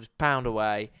 They'll just pound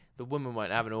away. The woman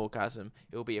won't have an orgasm.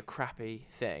 It'll be a crappy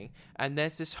thing. And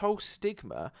there's this whole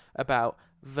stigma about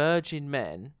virgin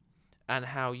men and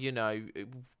how, you know,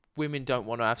 women don't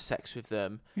want to have sex with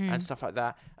them and stuff like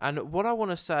that. And what I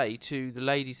want to say to the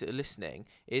ladies that are listening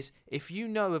is, if you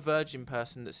know a virgin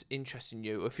person that's interested in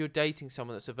you, or if you're dating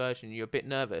someone that's a virgin and you're a bit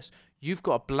nervous, you've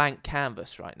got a blank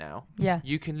canvas right now. Yeah.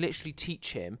 You can literally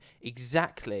teach him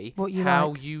exactly what you how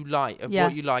like. you like, Yeah.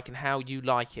 what you like and how you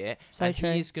like it. So and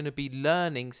true. he is going to be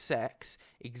learning sex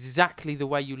exactly the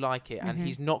way you like it. And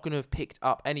he's not going to have picked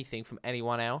up anything from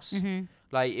anyone else.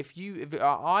 Like,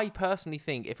 I personally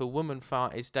think if a woman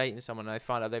is dating someone and they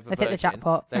find out they've hit the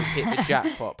jackpot. They've hit the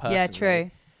jackpot, personally. Yeah,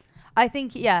 true. I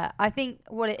think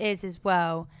what it is as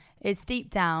well is,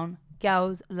 deep down,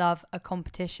 girls love a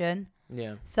competition.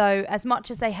 Yeah. So as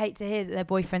much as they hate to hear that their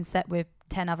boyfriend slept with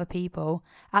 10 other people,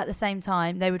 at the same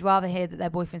time, they would rather hear that their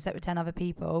boyfriend slept with 10 other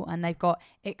people and they've got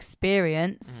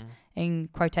experience, in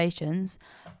quotations,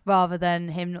 rather than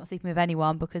him not sleeping with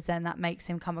anyone, because then that makes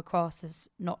him come across as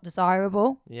not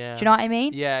desirable. Yeah. Do you know what I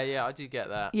mean? Yeah, I do get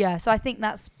that. Yeah, so I think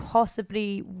that's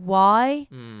possibly why.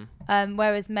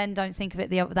 Whereas men don't think of it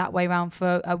that way around.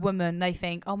 For a woman, they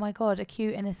think, oh my God, a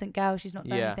cute, innocent girl, she's not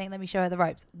done anything, let me show her the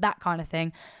ropes. That kind of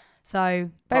thing. So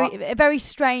a very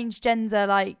strange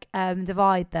gender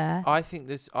divide there. I think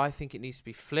it needs to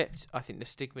be flipped. I think the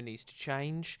stigma needs to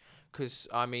change, because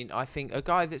I think a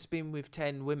guy that's been with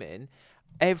 10 women,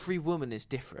 every woman is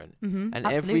different, and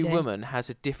absolutely. every woman has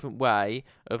a different way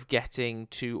of getting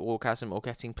to orgasm or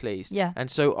getting pleased. Yeah. And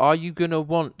so are you going to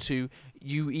want to,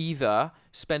 you either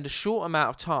spend a short amount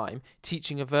of time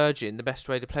teaching a virgin the best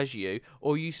way to pleasure you,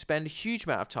 or you spend a huge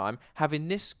amount of time having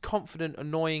this confident,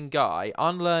 annoying guy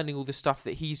unlearning all the stuff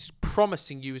that he's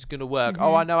promising you is going to work.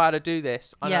 Oh, I know how to do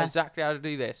this. I know exactly how to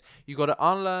do this. You got to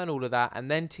unlearn all of that and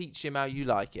then teach him how you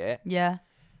like it. Yeah.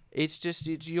 It's just,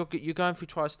 you're going through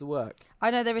twice the work. I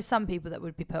know there is some people that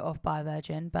would be put off by a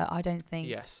virgin, but I don't think...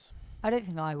 Yes. I don't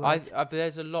think I would.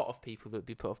 There's a lot of people that would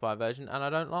be put off by a virgin, and I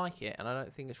don't like it, and I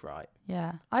don't think it's right.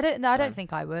 Yeah. I don't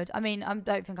think I would. I mean, I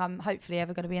don't think I'm hopefully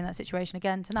ever going to be in that situation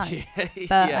again tonight. But, you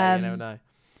never know.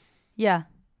 Yeah.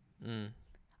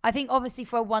 I think obviously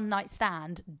for a one night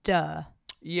stand, duh.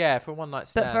 Yeah, for a one night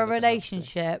stand. But for a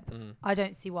relationship, I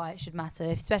don't see why it should matter,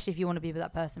 especially if you want to be with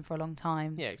that person for a long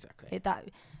time. Yeah, exactly.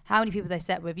 How many people they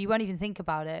slept with, you won't even think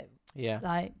about it. Yeah.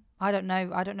 Like, I don't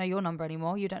know your number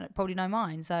anymore. You don't probably know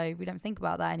mine, so we don't think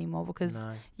about that anymore because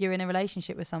you're in a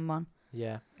relationship with someone.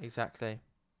 Yeah, exactly.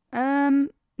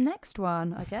 Next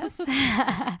one, I guess.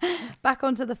 Back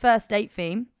onto the first date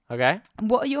theme. Okay.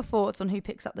 What are your thoughts on who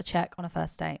picks up the check on a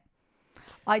first date?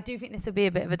 I do think this will be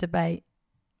a bit of a debate.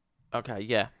 Okay,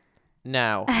 yeah.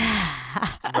 Now,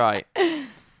 right.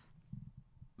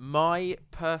 My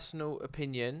personal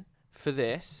opinion for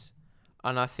this,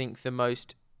 and I think the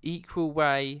most equal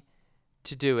way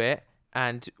to do it,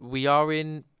 and we are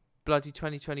in bloody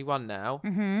 2021 now,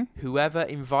 whoever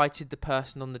invited the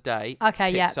person on the date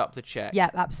picks up the check. Yeah,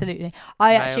 absolutely.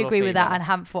 I actually agree with that and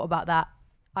haven't thought about that.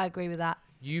 I agree with that.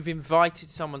 You've invited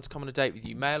someone to come on a date with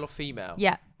you, male or female.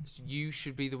 Yeah. So you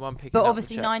should be the one picking up But the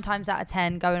obviously check. 9 times out of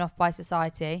 10, going off by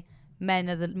society, men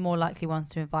are the more likely ones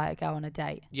to invite a girl on a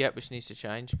date. Yeah, which needs to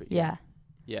change. But yeah.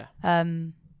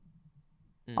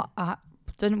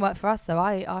 Didn't work for us though.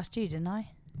 I asked you, didn't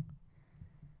I?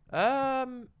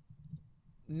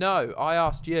 No, I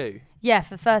asked you. Yeah,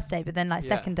 for the first date, but then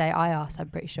second date, I asked. I'm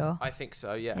pretty sure. I think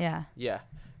so. Yeah. Yeah. Yeah.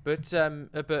 But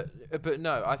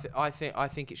no, I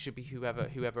think it should be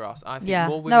whoever asks. I think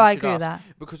more women I should agree ask, with that.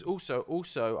 because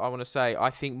also I want to say I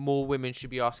think more women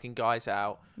should be asking guys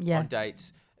out on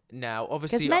dates now.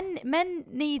 Obviously, because men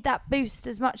need that boost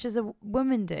as much as a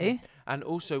woman do. And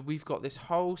also, we've got this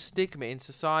whole stigma in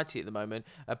society at the moment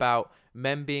about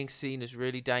men being seen as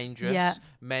really dangerous. Yeah.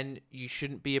 Men, you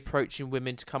shouldn't be approaching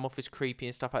women to come off as creepy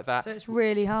and stuff like that. So it's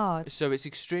really hard. So it's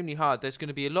extremely hard. There's going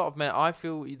to be a lot of men. I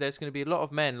feel there's going to be a lot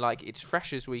of men, like it's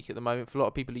Freshers Week at the moment for a lot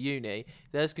of people at uni.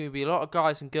 There's going to be a lot of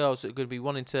guys and girls that are going to be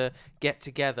wanting to get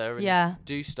together and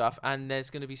do stuff. And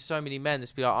there's going to be so many men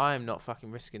that's be like, I am not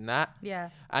fucking risking that. Yeah.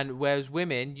 And whereas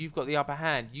women, you've got the upper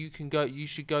hand. You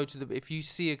should go to if you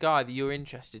see a guy that you're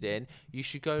interested in, you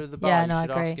should go to the bar. Yeah, you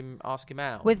should I agree. ask him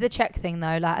out. With the check thing though,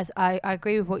 as I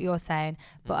agree with what you're saying,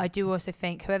 but I do also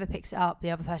think whoever picks it up,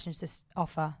 the other person should just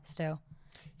offer still.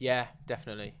 Yeah,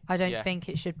 definitely. I don't think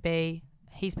it should be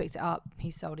he's picked it up,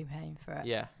 he's solely paying for it.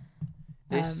 Yeah.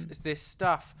 This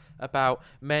stuff about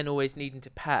men always needing to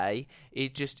pay,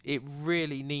 it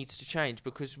really needs to change,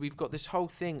 because we've got this whole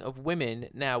thing of women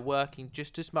now working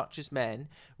just as much as men,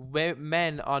 where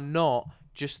men are not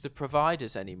just the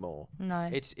providers anymore. No.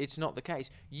 It's not the case.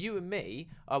 You and me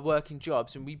are working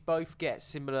jobs and we both get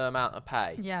similar amount of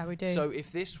pay. Yeah, we do. So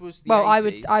if this was the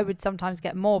 80s... I would sometimes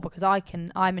get more because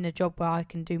I'm in a job where I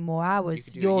can do more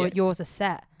hours. Yours are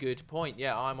set. Good point.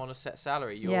 Yeah, I'm on a set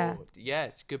salary. Yeah,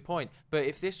 it's a good point. But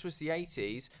if this was the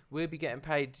 80s, we'd be getting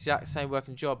paid exact same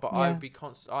working job, but I'd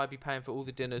be paying for all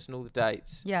the dinners and all the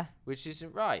dates. Yeah. Which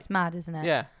isn't right. It's mad, isn't it?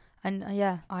 Yeah. And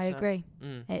I agree.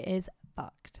 It is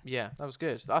fucked. Yeah, that was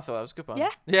good. I thought that was a good one.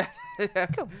 Yeah? Yeah.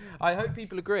 Cool. I hope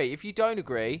people agree. If you don't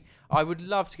agree, I would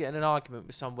love to get in an argument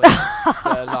with some women that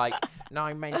are like,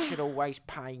 no, men should always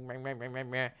pay.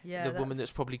 The woman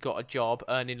that's probably got a job,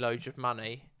 earning loads of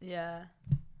money. Yeah.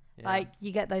 Like,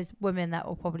 you get those women that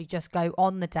will probably just go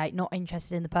on the date, not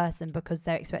interested in the person because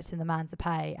they're expecting the man to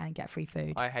pay and get free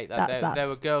food. I hate that. There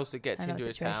were girls that get Tinder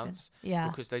accounts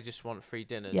because they just want free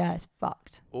dinners. Yeah, it's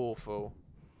fucked. Awful.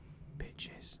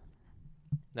 Bitches.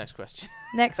 Next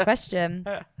question.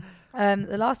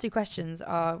 The last 2 questions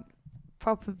are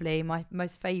probably my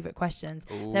most favourite questions.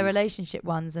 Ooh. They're relationship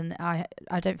ones, and I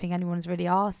don't think anyone's really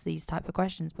asked these type of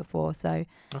questions before. So,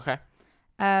 okay.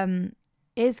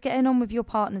 Is getting on with your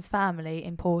partner's family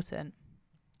important?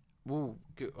 Ooh,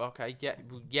 good. Okay. Yeah.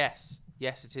 Yes,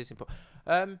 it is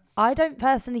important. I don't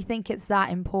personally think it's that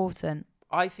important.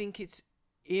 I think it's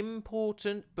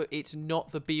important, but it's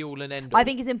not the be all and end all. I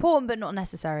think it's important, but not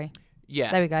necessary.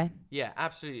 Yeah. There we go. Yeah,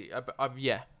 absolutely.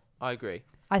 I agree.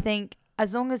 I think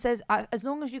as long as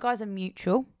you guys are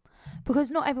mutual,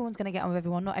 because not everyone's going to get on with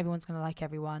everyone, not everyone's going to like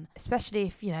everyone, especially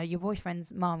if, your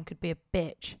boyfriend's mum could be a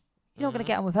bitch. You're not going to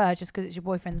get on with her just because it's your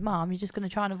boyfriend's mum. You're just going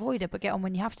to try and avoid it, but get on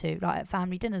when you have to, like at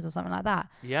family dinners or something like that.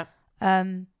 Yeah.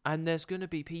 And there's going to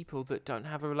be people that don't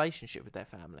have a relationship with their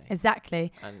family.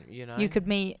 Exactly. And, you can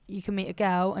meet a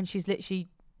girl and she's literally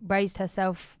raised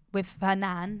herself with her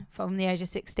nan from the age of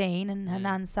 16, and her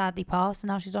nan sadly passed, and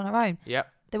now she's on her own. Yep.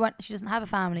 She doesn't have a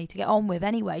family to get on with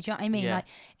anyway. Do you know what I mean? Yeah. Like,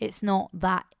 it's not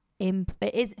that.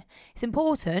 It's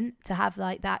important to have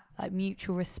like that, like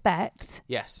mutual respect.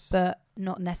 Yes. But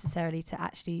not necessarily to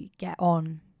actually get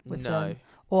on with them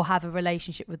or have a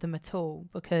relationship with them at all,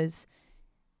 because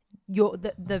you're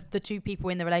the 2 people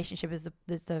in the relationship is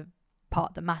the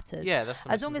part that matters. Yeah, that's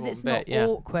as long as it's not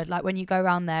awkward. Like when you go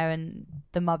around there and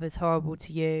the mother's horrible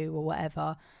to you or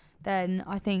whatever, then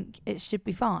I think it should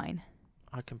be fine.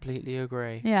 I completely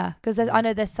agree. Yeah, because I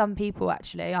know there's some people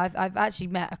actually. I've actually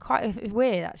met quite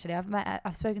weird actually.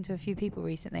 I've spoken to a few people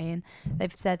recently, and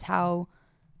they've said how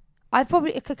I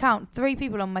probably could count 3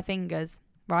 people on my fingers,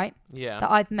 right? Yeah. That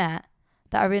I've met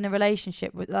that are in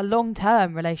a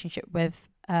long-term relationship with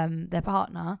their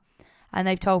partner, and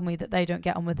they've told me that they don't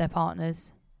get on with their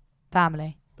partner's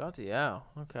family. Bloody hell.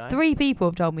 Okay. 3 people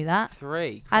have told me that.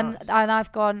 3. And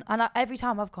I've gone, and every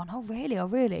time I've gone, oh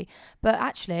really? But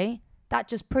actually, that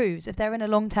just proves if they're in a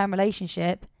long-term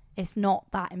relationship, it's not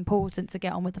that important to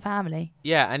get on with the family.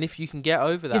 Yeah, and if you can get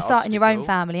over that you're starting your own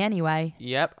family anyway.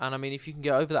 Yep, and I mean, if you can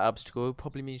get over that obstacle, it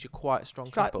probably means you're quite a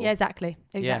strong couple. Yeah, exactly.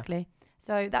 Yeah.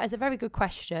 So that is a very good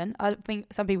question. I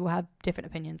think some people have different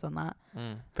opinions on that.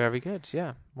 Very good,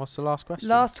 yeah. What's the last question?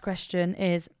 Last question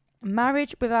is,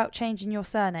 marriage without changing your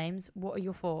surnames, what are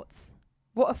your thoughts?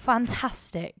 What a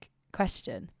fantastic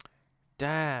question.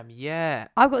 Damn, yeah.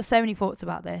 I've got so many thoughts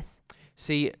about this.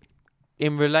 See,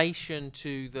 in relation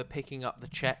to the picking up the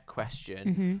check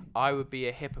question, I would be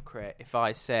a hypocrite if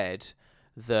I said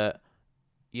that,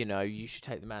 you should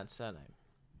take the man's surname.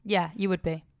 Yeah, you would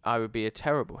be. I would be a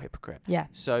terrible hypocrite. Yeah.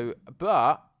 So,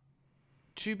 but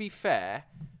to be fair,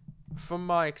 from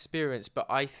my experience, but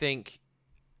I think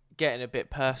getting a bit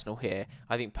personal here,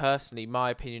 I think personally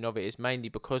my opinion of it is mainly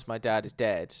because my dad is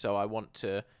dead, so I want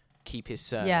to keep his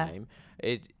surname.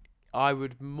 Yeah. I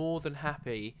would more than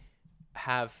happy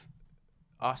have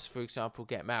us, for example,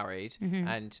 get married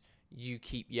and you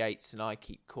keep Yates and I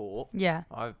keep Court. Yeah.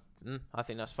 I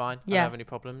think that's fine. Yeah. I don't have any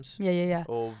problems. Yeah.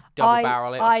 Or double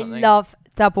barrel it or something. I love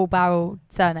double barrel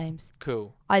surnames.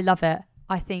 Cool. I love it.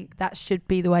 I think that should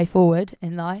be the way forward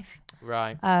in life.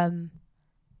 Right. I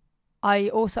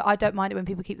don't mind it when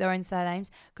people keep their own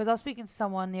surnames, because I was speaking to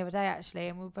someone the other day actually,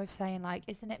 and we were both saying, like,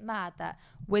 isn't it mad that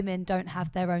women don't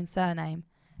have their own surname?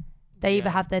 They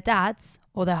either have their dad's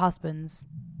or their husband's.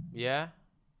 Yeah.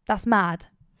 That's mad.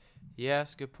 Yeah,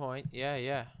 that's a good point.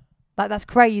 Yeah. Like, that's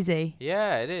crazy.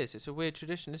 Yeah, it is. It's a weird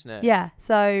tradition, isn't it? Yeah.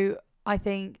 So I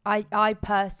think I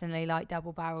personally like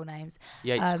double barrel names.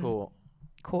 Yates Court.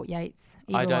 Court Yates.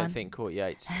 I don't think Court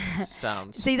Yates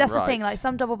sounds See, that's right. the thing. Like,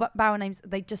 some double barrel names,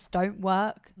 they just don't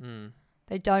work.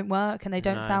 They don't work and they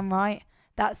don't sound right.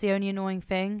 That's the only annoying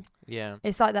thing. Yeah.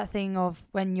 It's like that thing of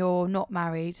when you're not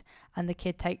married and the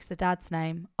kid takes the dad's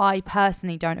name. I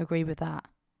personally don't agree with that.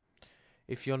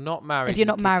 If you're not married... If you're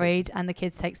not married and the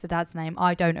kid takes the dad's name,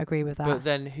 I don't agree with that. But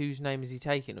then whose name is he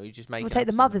taking? Or you just make it You'll take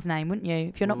the mother's name, wouldn't you?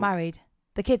 If you're not married.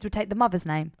 The kids would take the mother's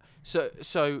name.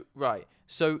 So right.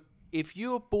 So if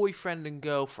you're boyfriend and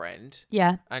girlfriend...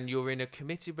 Yeah. And you're in a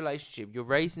committed relationship, you're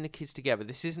raising the kids together.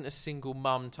 This isn't a single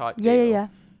mum type deal. Yeah.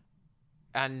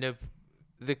 And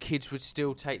the kids would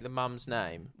still take the mum's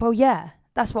name. Well, yeah.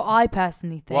 That's what I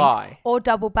personally think. Why? Or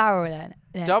double barreling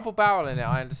it. Double barreling it,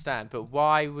 I understand. But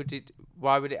why would it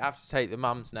have to take the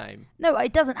mum's name? No,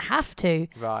 it doesn't have to.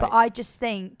 Right. But I just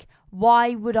think,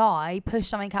 why would I push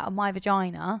something out of my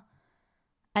vagina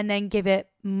and then give it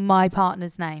my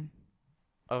partner's name?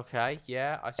 Okay,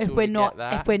 yeah, I sort of get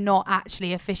that. If we're not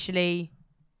actually officially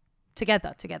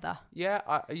together.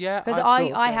 Yeah, Because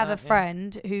I have a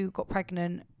friend who got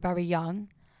pregnant very young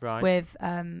with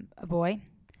a boy.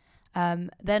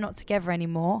 They're not together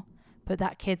anymore, but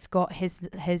that kid's got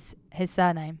his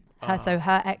surname. So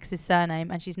her ex's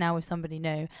surname, and she's now with somebody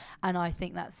new, and I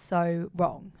think that's so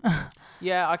wrong.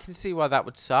 Yeah, I can see why that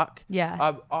would suck.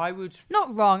 Yeah, I would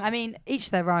not wrong. I mean,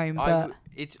 each their own.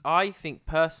 I think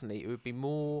personally, it would be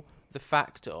more the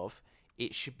fact of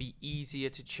it should be easier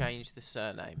to change the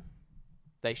surname.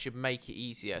 They should make it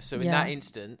easier. So in that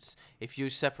instance, if you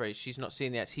separate, she's not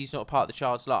seeing that, he's not a part of the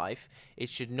child's life, it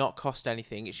should not cost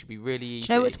anything. It should be really easy.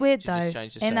 Do you know what's weird though? Just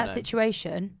change the in that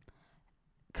situation,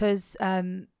 because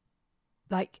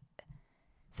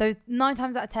so 9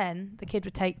 times out of 10, the kid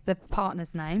would take the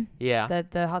partner's name,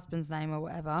 the husband's name or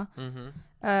whatever.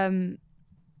 Mm-hmm.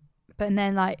 But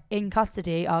then like in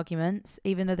custody arguments,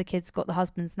 even though the kid's got the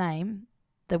husband's name,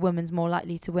 the woman's more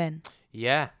likely to win.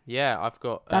 Yeah, I've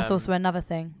got... That's also another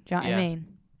thing. Do you know what I mean?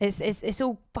 It's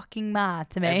all fucking mad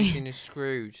to me. Everything is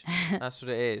screwed. That's what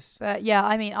it is. But yeah,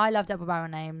 I mean, I love double barrel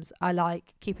names. I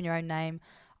like keeping your own name.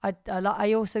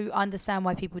 I also understand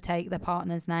why people take their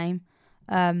partner's name.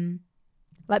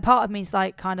 Like part of me is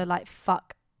like kind of like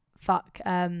fuck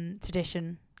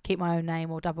tradition, keep my own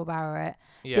name or double barrel it.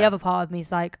 Yeah. The other part of me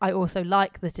is like, I also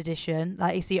like the tradition.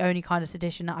 Like it's the only kind of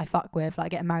tradition that I fuck with, like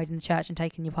getting married in the church and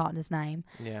taking your partner's name.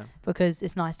 Yeah. Because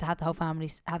it's nice to have the whole family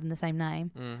having the same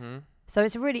name. Mm-hmm. So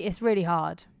it's really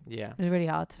hard. Yeah. It's really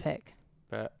hard to pick.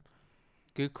 But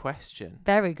good question.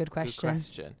 Very good question. Good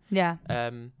question. Yeah.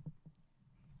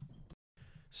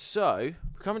 So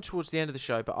we're coming towards the end of the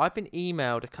show, but I've been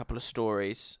emailed a couple of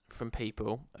stories from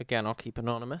people. Again, I'll keep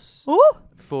anonymous. Ooh.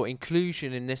 For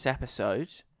inclusion in this episode.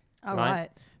 All right.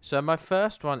 So my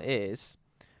first one is,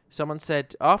 someone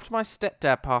said, after my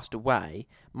stepdad passed away,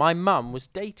 my mum was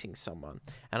dating someone,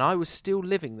 and I was still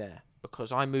living there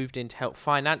because I moved in to help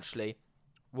financially,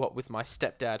 what with my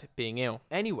stepdad being ill.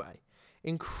 Anyway,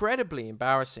 incredibly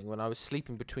embarrassing when I was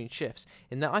sleeping between shifts,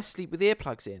 in that I sleep with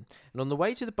earplugs in, and on the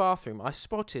way to the bathroom I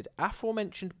spotted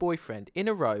aforementioned boyfriend in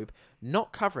a robe,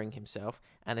 not covering himself,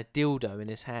 and a dildo in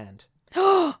his hand.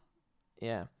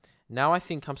 Yeah. Now I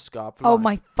think I'm scarred for life. Oh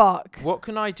my fuck. What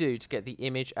can I do to get the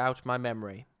image out of my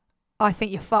memory? I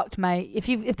think you're fucked, mate.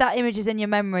 If that image is in your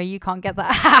memory, you can't get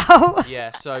that out.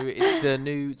 Yeah, so it's the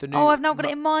new. Oh, I've now got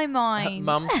it in my mind.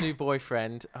 Mum's new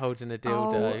boyfriend holding a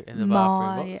dildo in the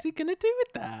bathroom. What's he gonna do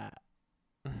with that?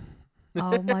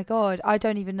 Oh my god, I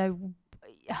don't even know.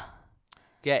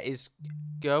 Get his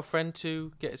girlfriend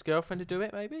to do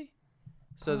it, maybe.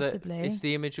 So possibly. That it's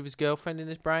the image of his girlfriend in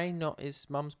his brain, not his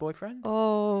mum's boyfriend.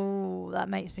 Oh, that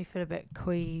makes me feel a bit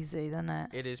queasy, doesn't it?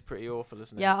 It is pretty awful,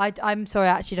 isn't it? Yeah, I'm sorry,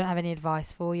 I actually don't have any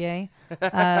advice for you,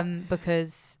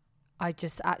 because I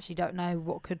just actually don't know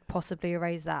what could possibly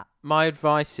erase that. My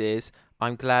advice is,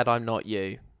 I'm glad I'm not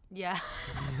you. Yeah.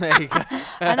 There you go.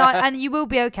 and you will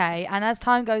be okay. And as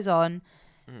time goes on,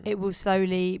 it will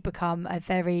slowly become a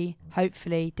very,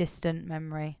 hopefully, distant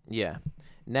memory. Yeah.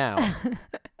 Now...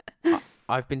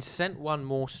 I've been sent one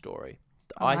more story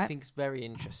that I think is very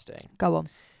interesting. Go on.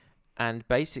 And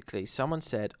basically, someone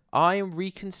said, I am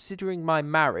reconsidering my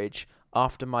marriage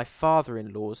after my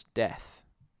father-in-law's death.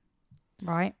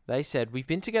 Right. They said, we've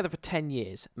been together for 10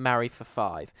 years, married for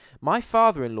 5. My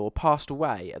father-in-law passed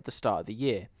away at the start of the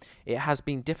year. It has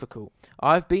been difficult.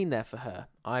 I've been there for her.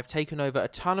 I've taken over a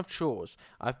ton of chores.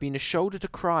 I've been a shoulder to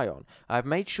cry on. I've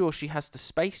made sure she has the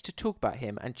space to talk about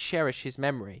him and cherish his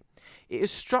memory. It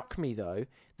has struck me, though,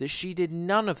 that she did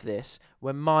none of this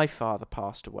when my father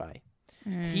passed away.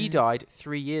 He died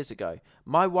 3 years ago.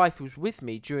 My wife was with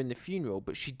me during the funeral,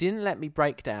 but she didn't let me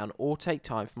break down or take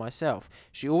time for myself.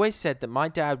 She always said that my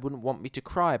dad wouldn't want me to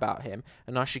cry about him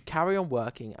and I should carry on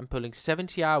working and pulling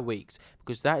 70-hour weeks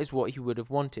because that is what he would have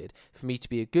wanted, for me to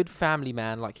be a good family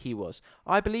man like he was.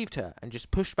 I believed her and just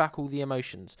pushed back all the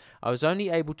emotions. I was only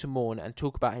able to mourn and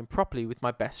talk about him properly with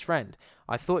my best friend.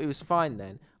 I thought it was fine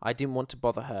then. I didn't want to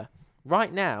bother her.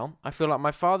 Right now, I feel like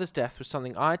my father's death was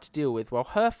something I had to deal with, while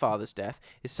her father's death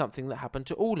is something that happened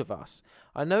to all of us.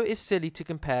 I know it is silly to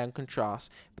compare and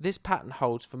contrast, but this pattern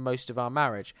holds for most of our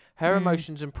marriage. Her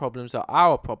emotions and problems are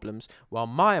our problems, while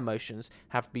my emotions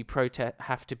have to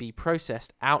be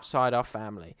processed outside our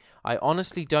family. I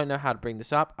honestly don't know how to bring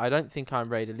this up. I don't think I'm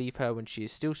ready to leave her when she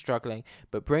is still struggling,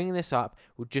 but bringing this up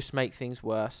would just make things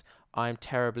worse. I am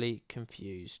terribly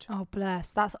confused. Oh,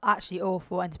 bless. That's actually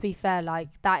awful. And to be fair, like,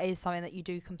 that is something that you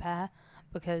do compare,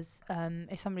 because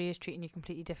if somebody is treating you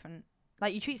completely different,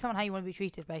 like, you treat someone how you want to be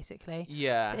treated, basically.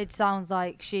 Yeah. It sounds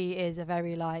like she is a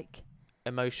very, like...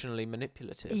 emotionally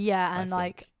manipulative. Yeah, and,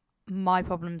 like, my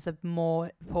problems are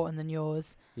more important than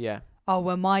yours. Yeah. Oh,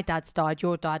 well, my dad's died.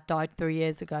 Your dad died 3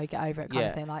 years ago. Get over it, kind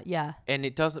of thing. Like, yeah. And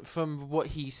it doesn't, from what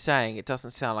he's saying, it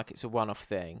doesn't sound like it's a one-off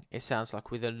thing. It sounds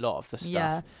like with a lot of the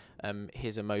stuff,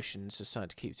 his emotions are starting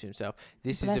to keep to himself.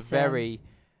 This is a very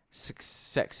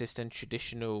sexist and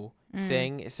traditional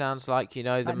thing. It sounds like, you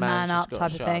know, the like man's man just up got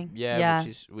type shot. of thing. Yeah,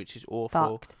 which is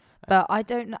awful. Fucked. But I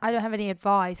don't have any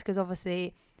advice, because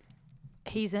obviously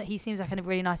he seems like a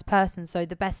really nice person, so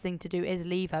the best thing to do is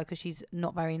leave her, because she's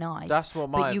not very nice. That's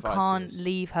what my advice is. But you can't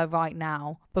leave her right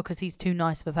now, because he's too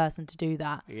nice of a person to do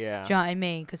that. Yeah. Do you know what I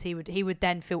mean? Because he would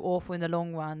then feel awful in the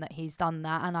long run that he's done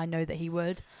that, and I know that he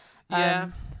would. Yeah.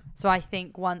 So I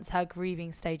think once her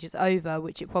grieving stage is over,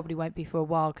 which it probably won't be for a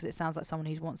while, because it sounds like someone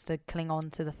who wants to cling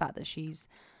on to the fact that she's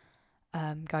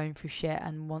going through shit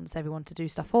and wants everyone to do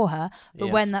stuff for her. But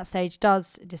when that stage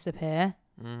does disappear,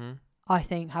 I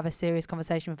think have a serious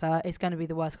conversation with her. It's going to be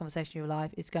the worst conversation of your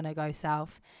life. It's going to go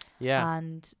south. Yeah.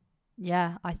 And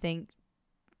yeah, I think,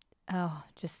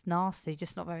 just nasty,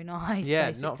 just not very nice. Yeah,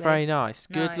 basically. not very nice.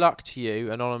 Good luck to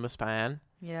you, anonymous man.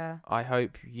 Yeah. I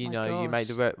hope you made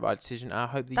the right decision. I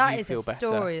hope that you feel better. That is a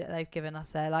story that they've given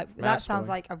us there. Like, that sounds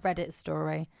like a Reddit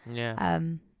story. Yeah.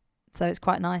 So it's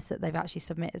quite nice that they've actually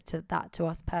submitted to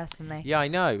us personally. Yeah, I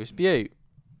know. It was beaut.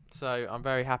 So I'm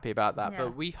very happy about that. Yeah.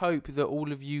 But we hope that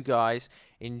all of you guys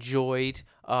enjoyed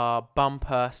our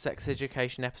bumper sex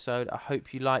education episode. I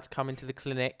hope you liked coming to the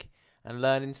clinic and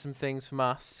learning some things from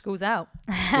us. School's out.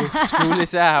 School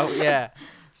is out, yeah.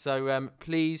 So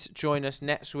please join us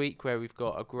next week, where we've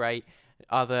got a great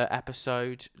other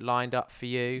episode lined up for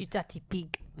you. You dirty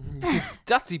pig. You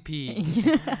dirty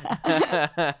pig.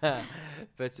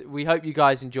 But we hope you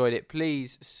guys enjoyed it.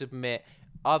 Please submit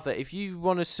if you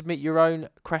want to submit your own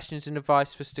questions and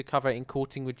advice for us to cover in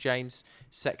Courting with James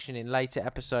section in later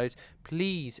episodes,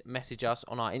 please message us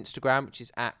on our Instagram, which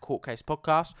is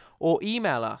 @CourtCasePodcast, or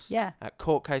email us at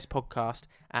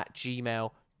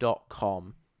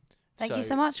courtcasepodcast@gmail.com. Thank you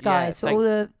so much, guys,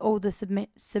 for all the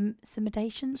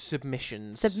submissions.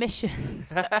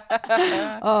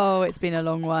 Oh, it's been a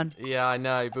long one. Yeah, I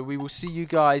know, but we will see you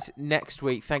guys next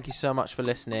week. Thank you so much for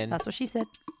listening. That's what she said.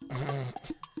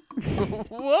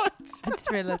 What? I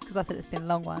just realised, because I said it's been a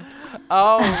long one.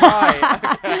 Oh,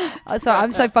 right. Okay. Sorry,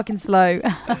 I'm so fucking slow.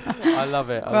 I love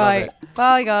it. I love it.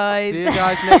 Bye, guys. See you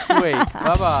guys next week.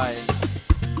 Bye-bye.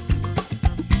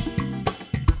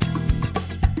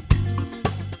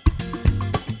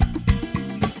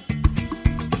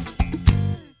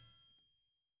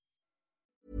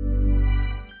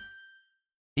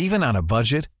 Even on a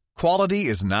budget, quality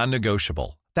is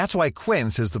non-negotiable. That's why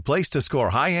Quince is the place to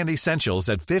score high-end essentials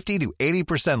at 50 to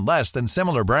 80% less than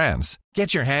similar brands.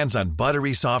 Get your hands on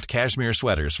buttery soft cashmere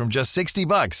sweaters from just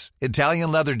 $60, Italian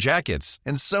leather jackets,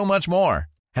 and so much more.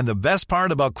 And the best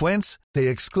part about Quince, they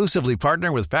exclusively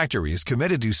partner with factories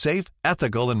committed to safe,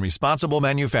 ethical, and responsible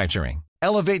manufacturing.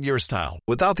 Elevate your style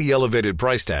without the elevated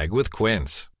price tag with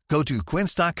Quince. Go to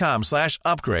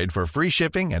quince.com/upgrade for free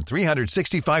shipping and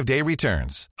 365-day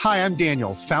returns. Hi, I'm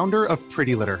Daniel, founder of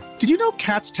Pretty Litter. Did you know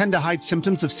cats tend to hide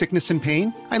symptoms of sickness and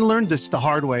pain? I learned this the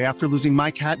hard way after losing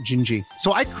my cat, Gingy.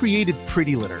 So I created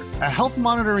Pretty Litter, a health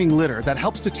monitoring litter that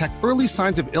helps detect early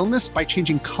signs of illness by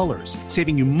changing colors,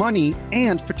 saving you money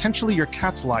and potentially your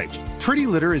cat's life. Pretty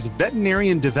Litter is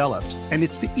veterinarian developed, and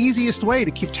it's the easiest way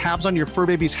to keep tabs on your fur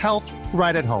baby's health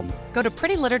right at home. Go to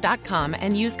prettylitter.com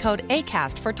and use code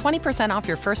ACAST for 20% off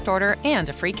your first order and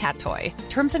a free cat toy.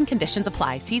 Terms and conditions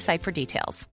apply. See site for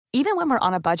details. Even when we're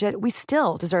on a budget, we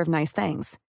still deserve nice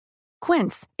things.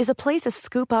 Quince is a place to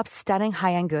scoop up stunning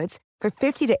high-end goods for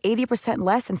 50 to 80%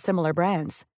 less than similar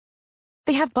brands.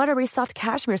 They have buttery soft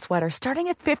cashmere sweaters starting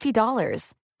at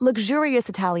 $50, luxurious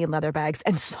Italian leather bags,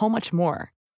 and so much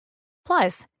more.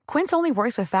 Plus, Quince only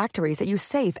works with factories that use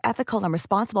safe, ethical, and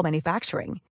responsible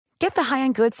manufacturing. Get the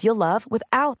high-end goods you'll love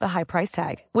without the high price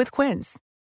tag with Quince.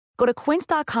 Go to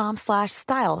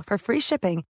quince.com/style for free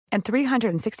shipping and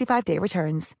 365-day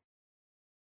returns.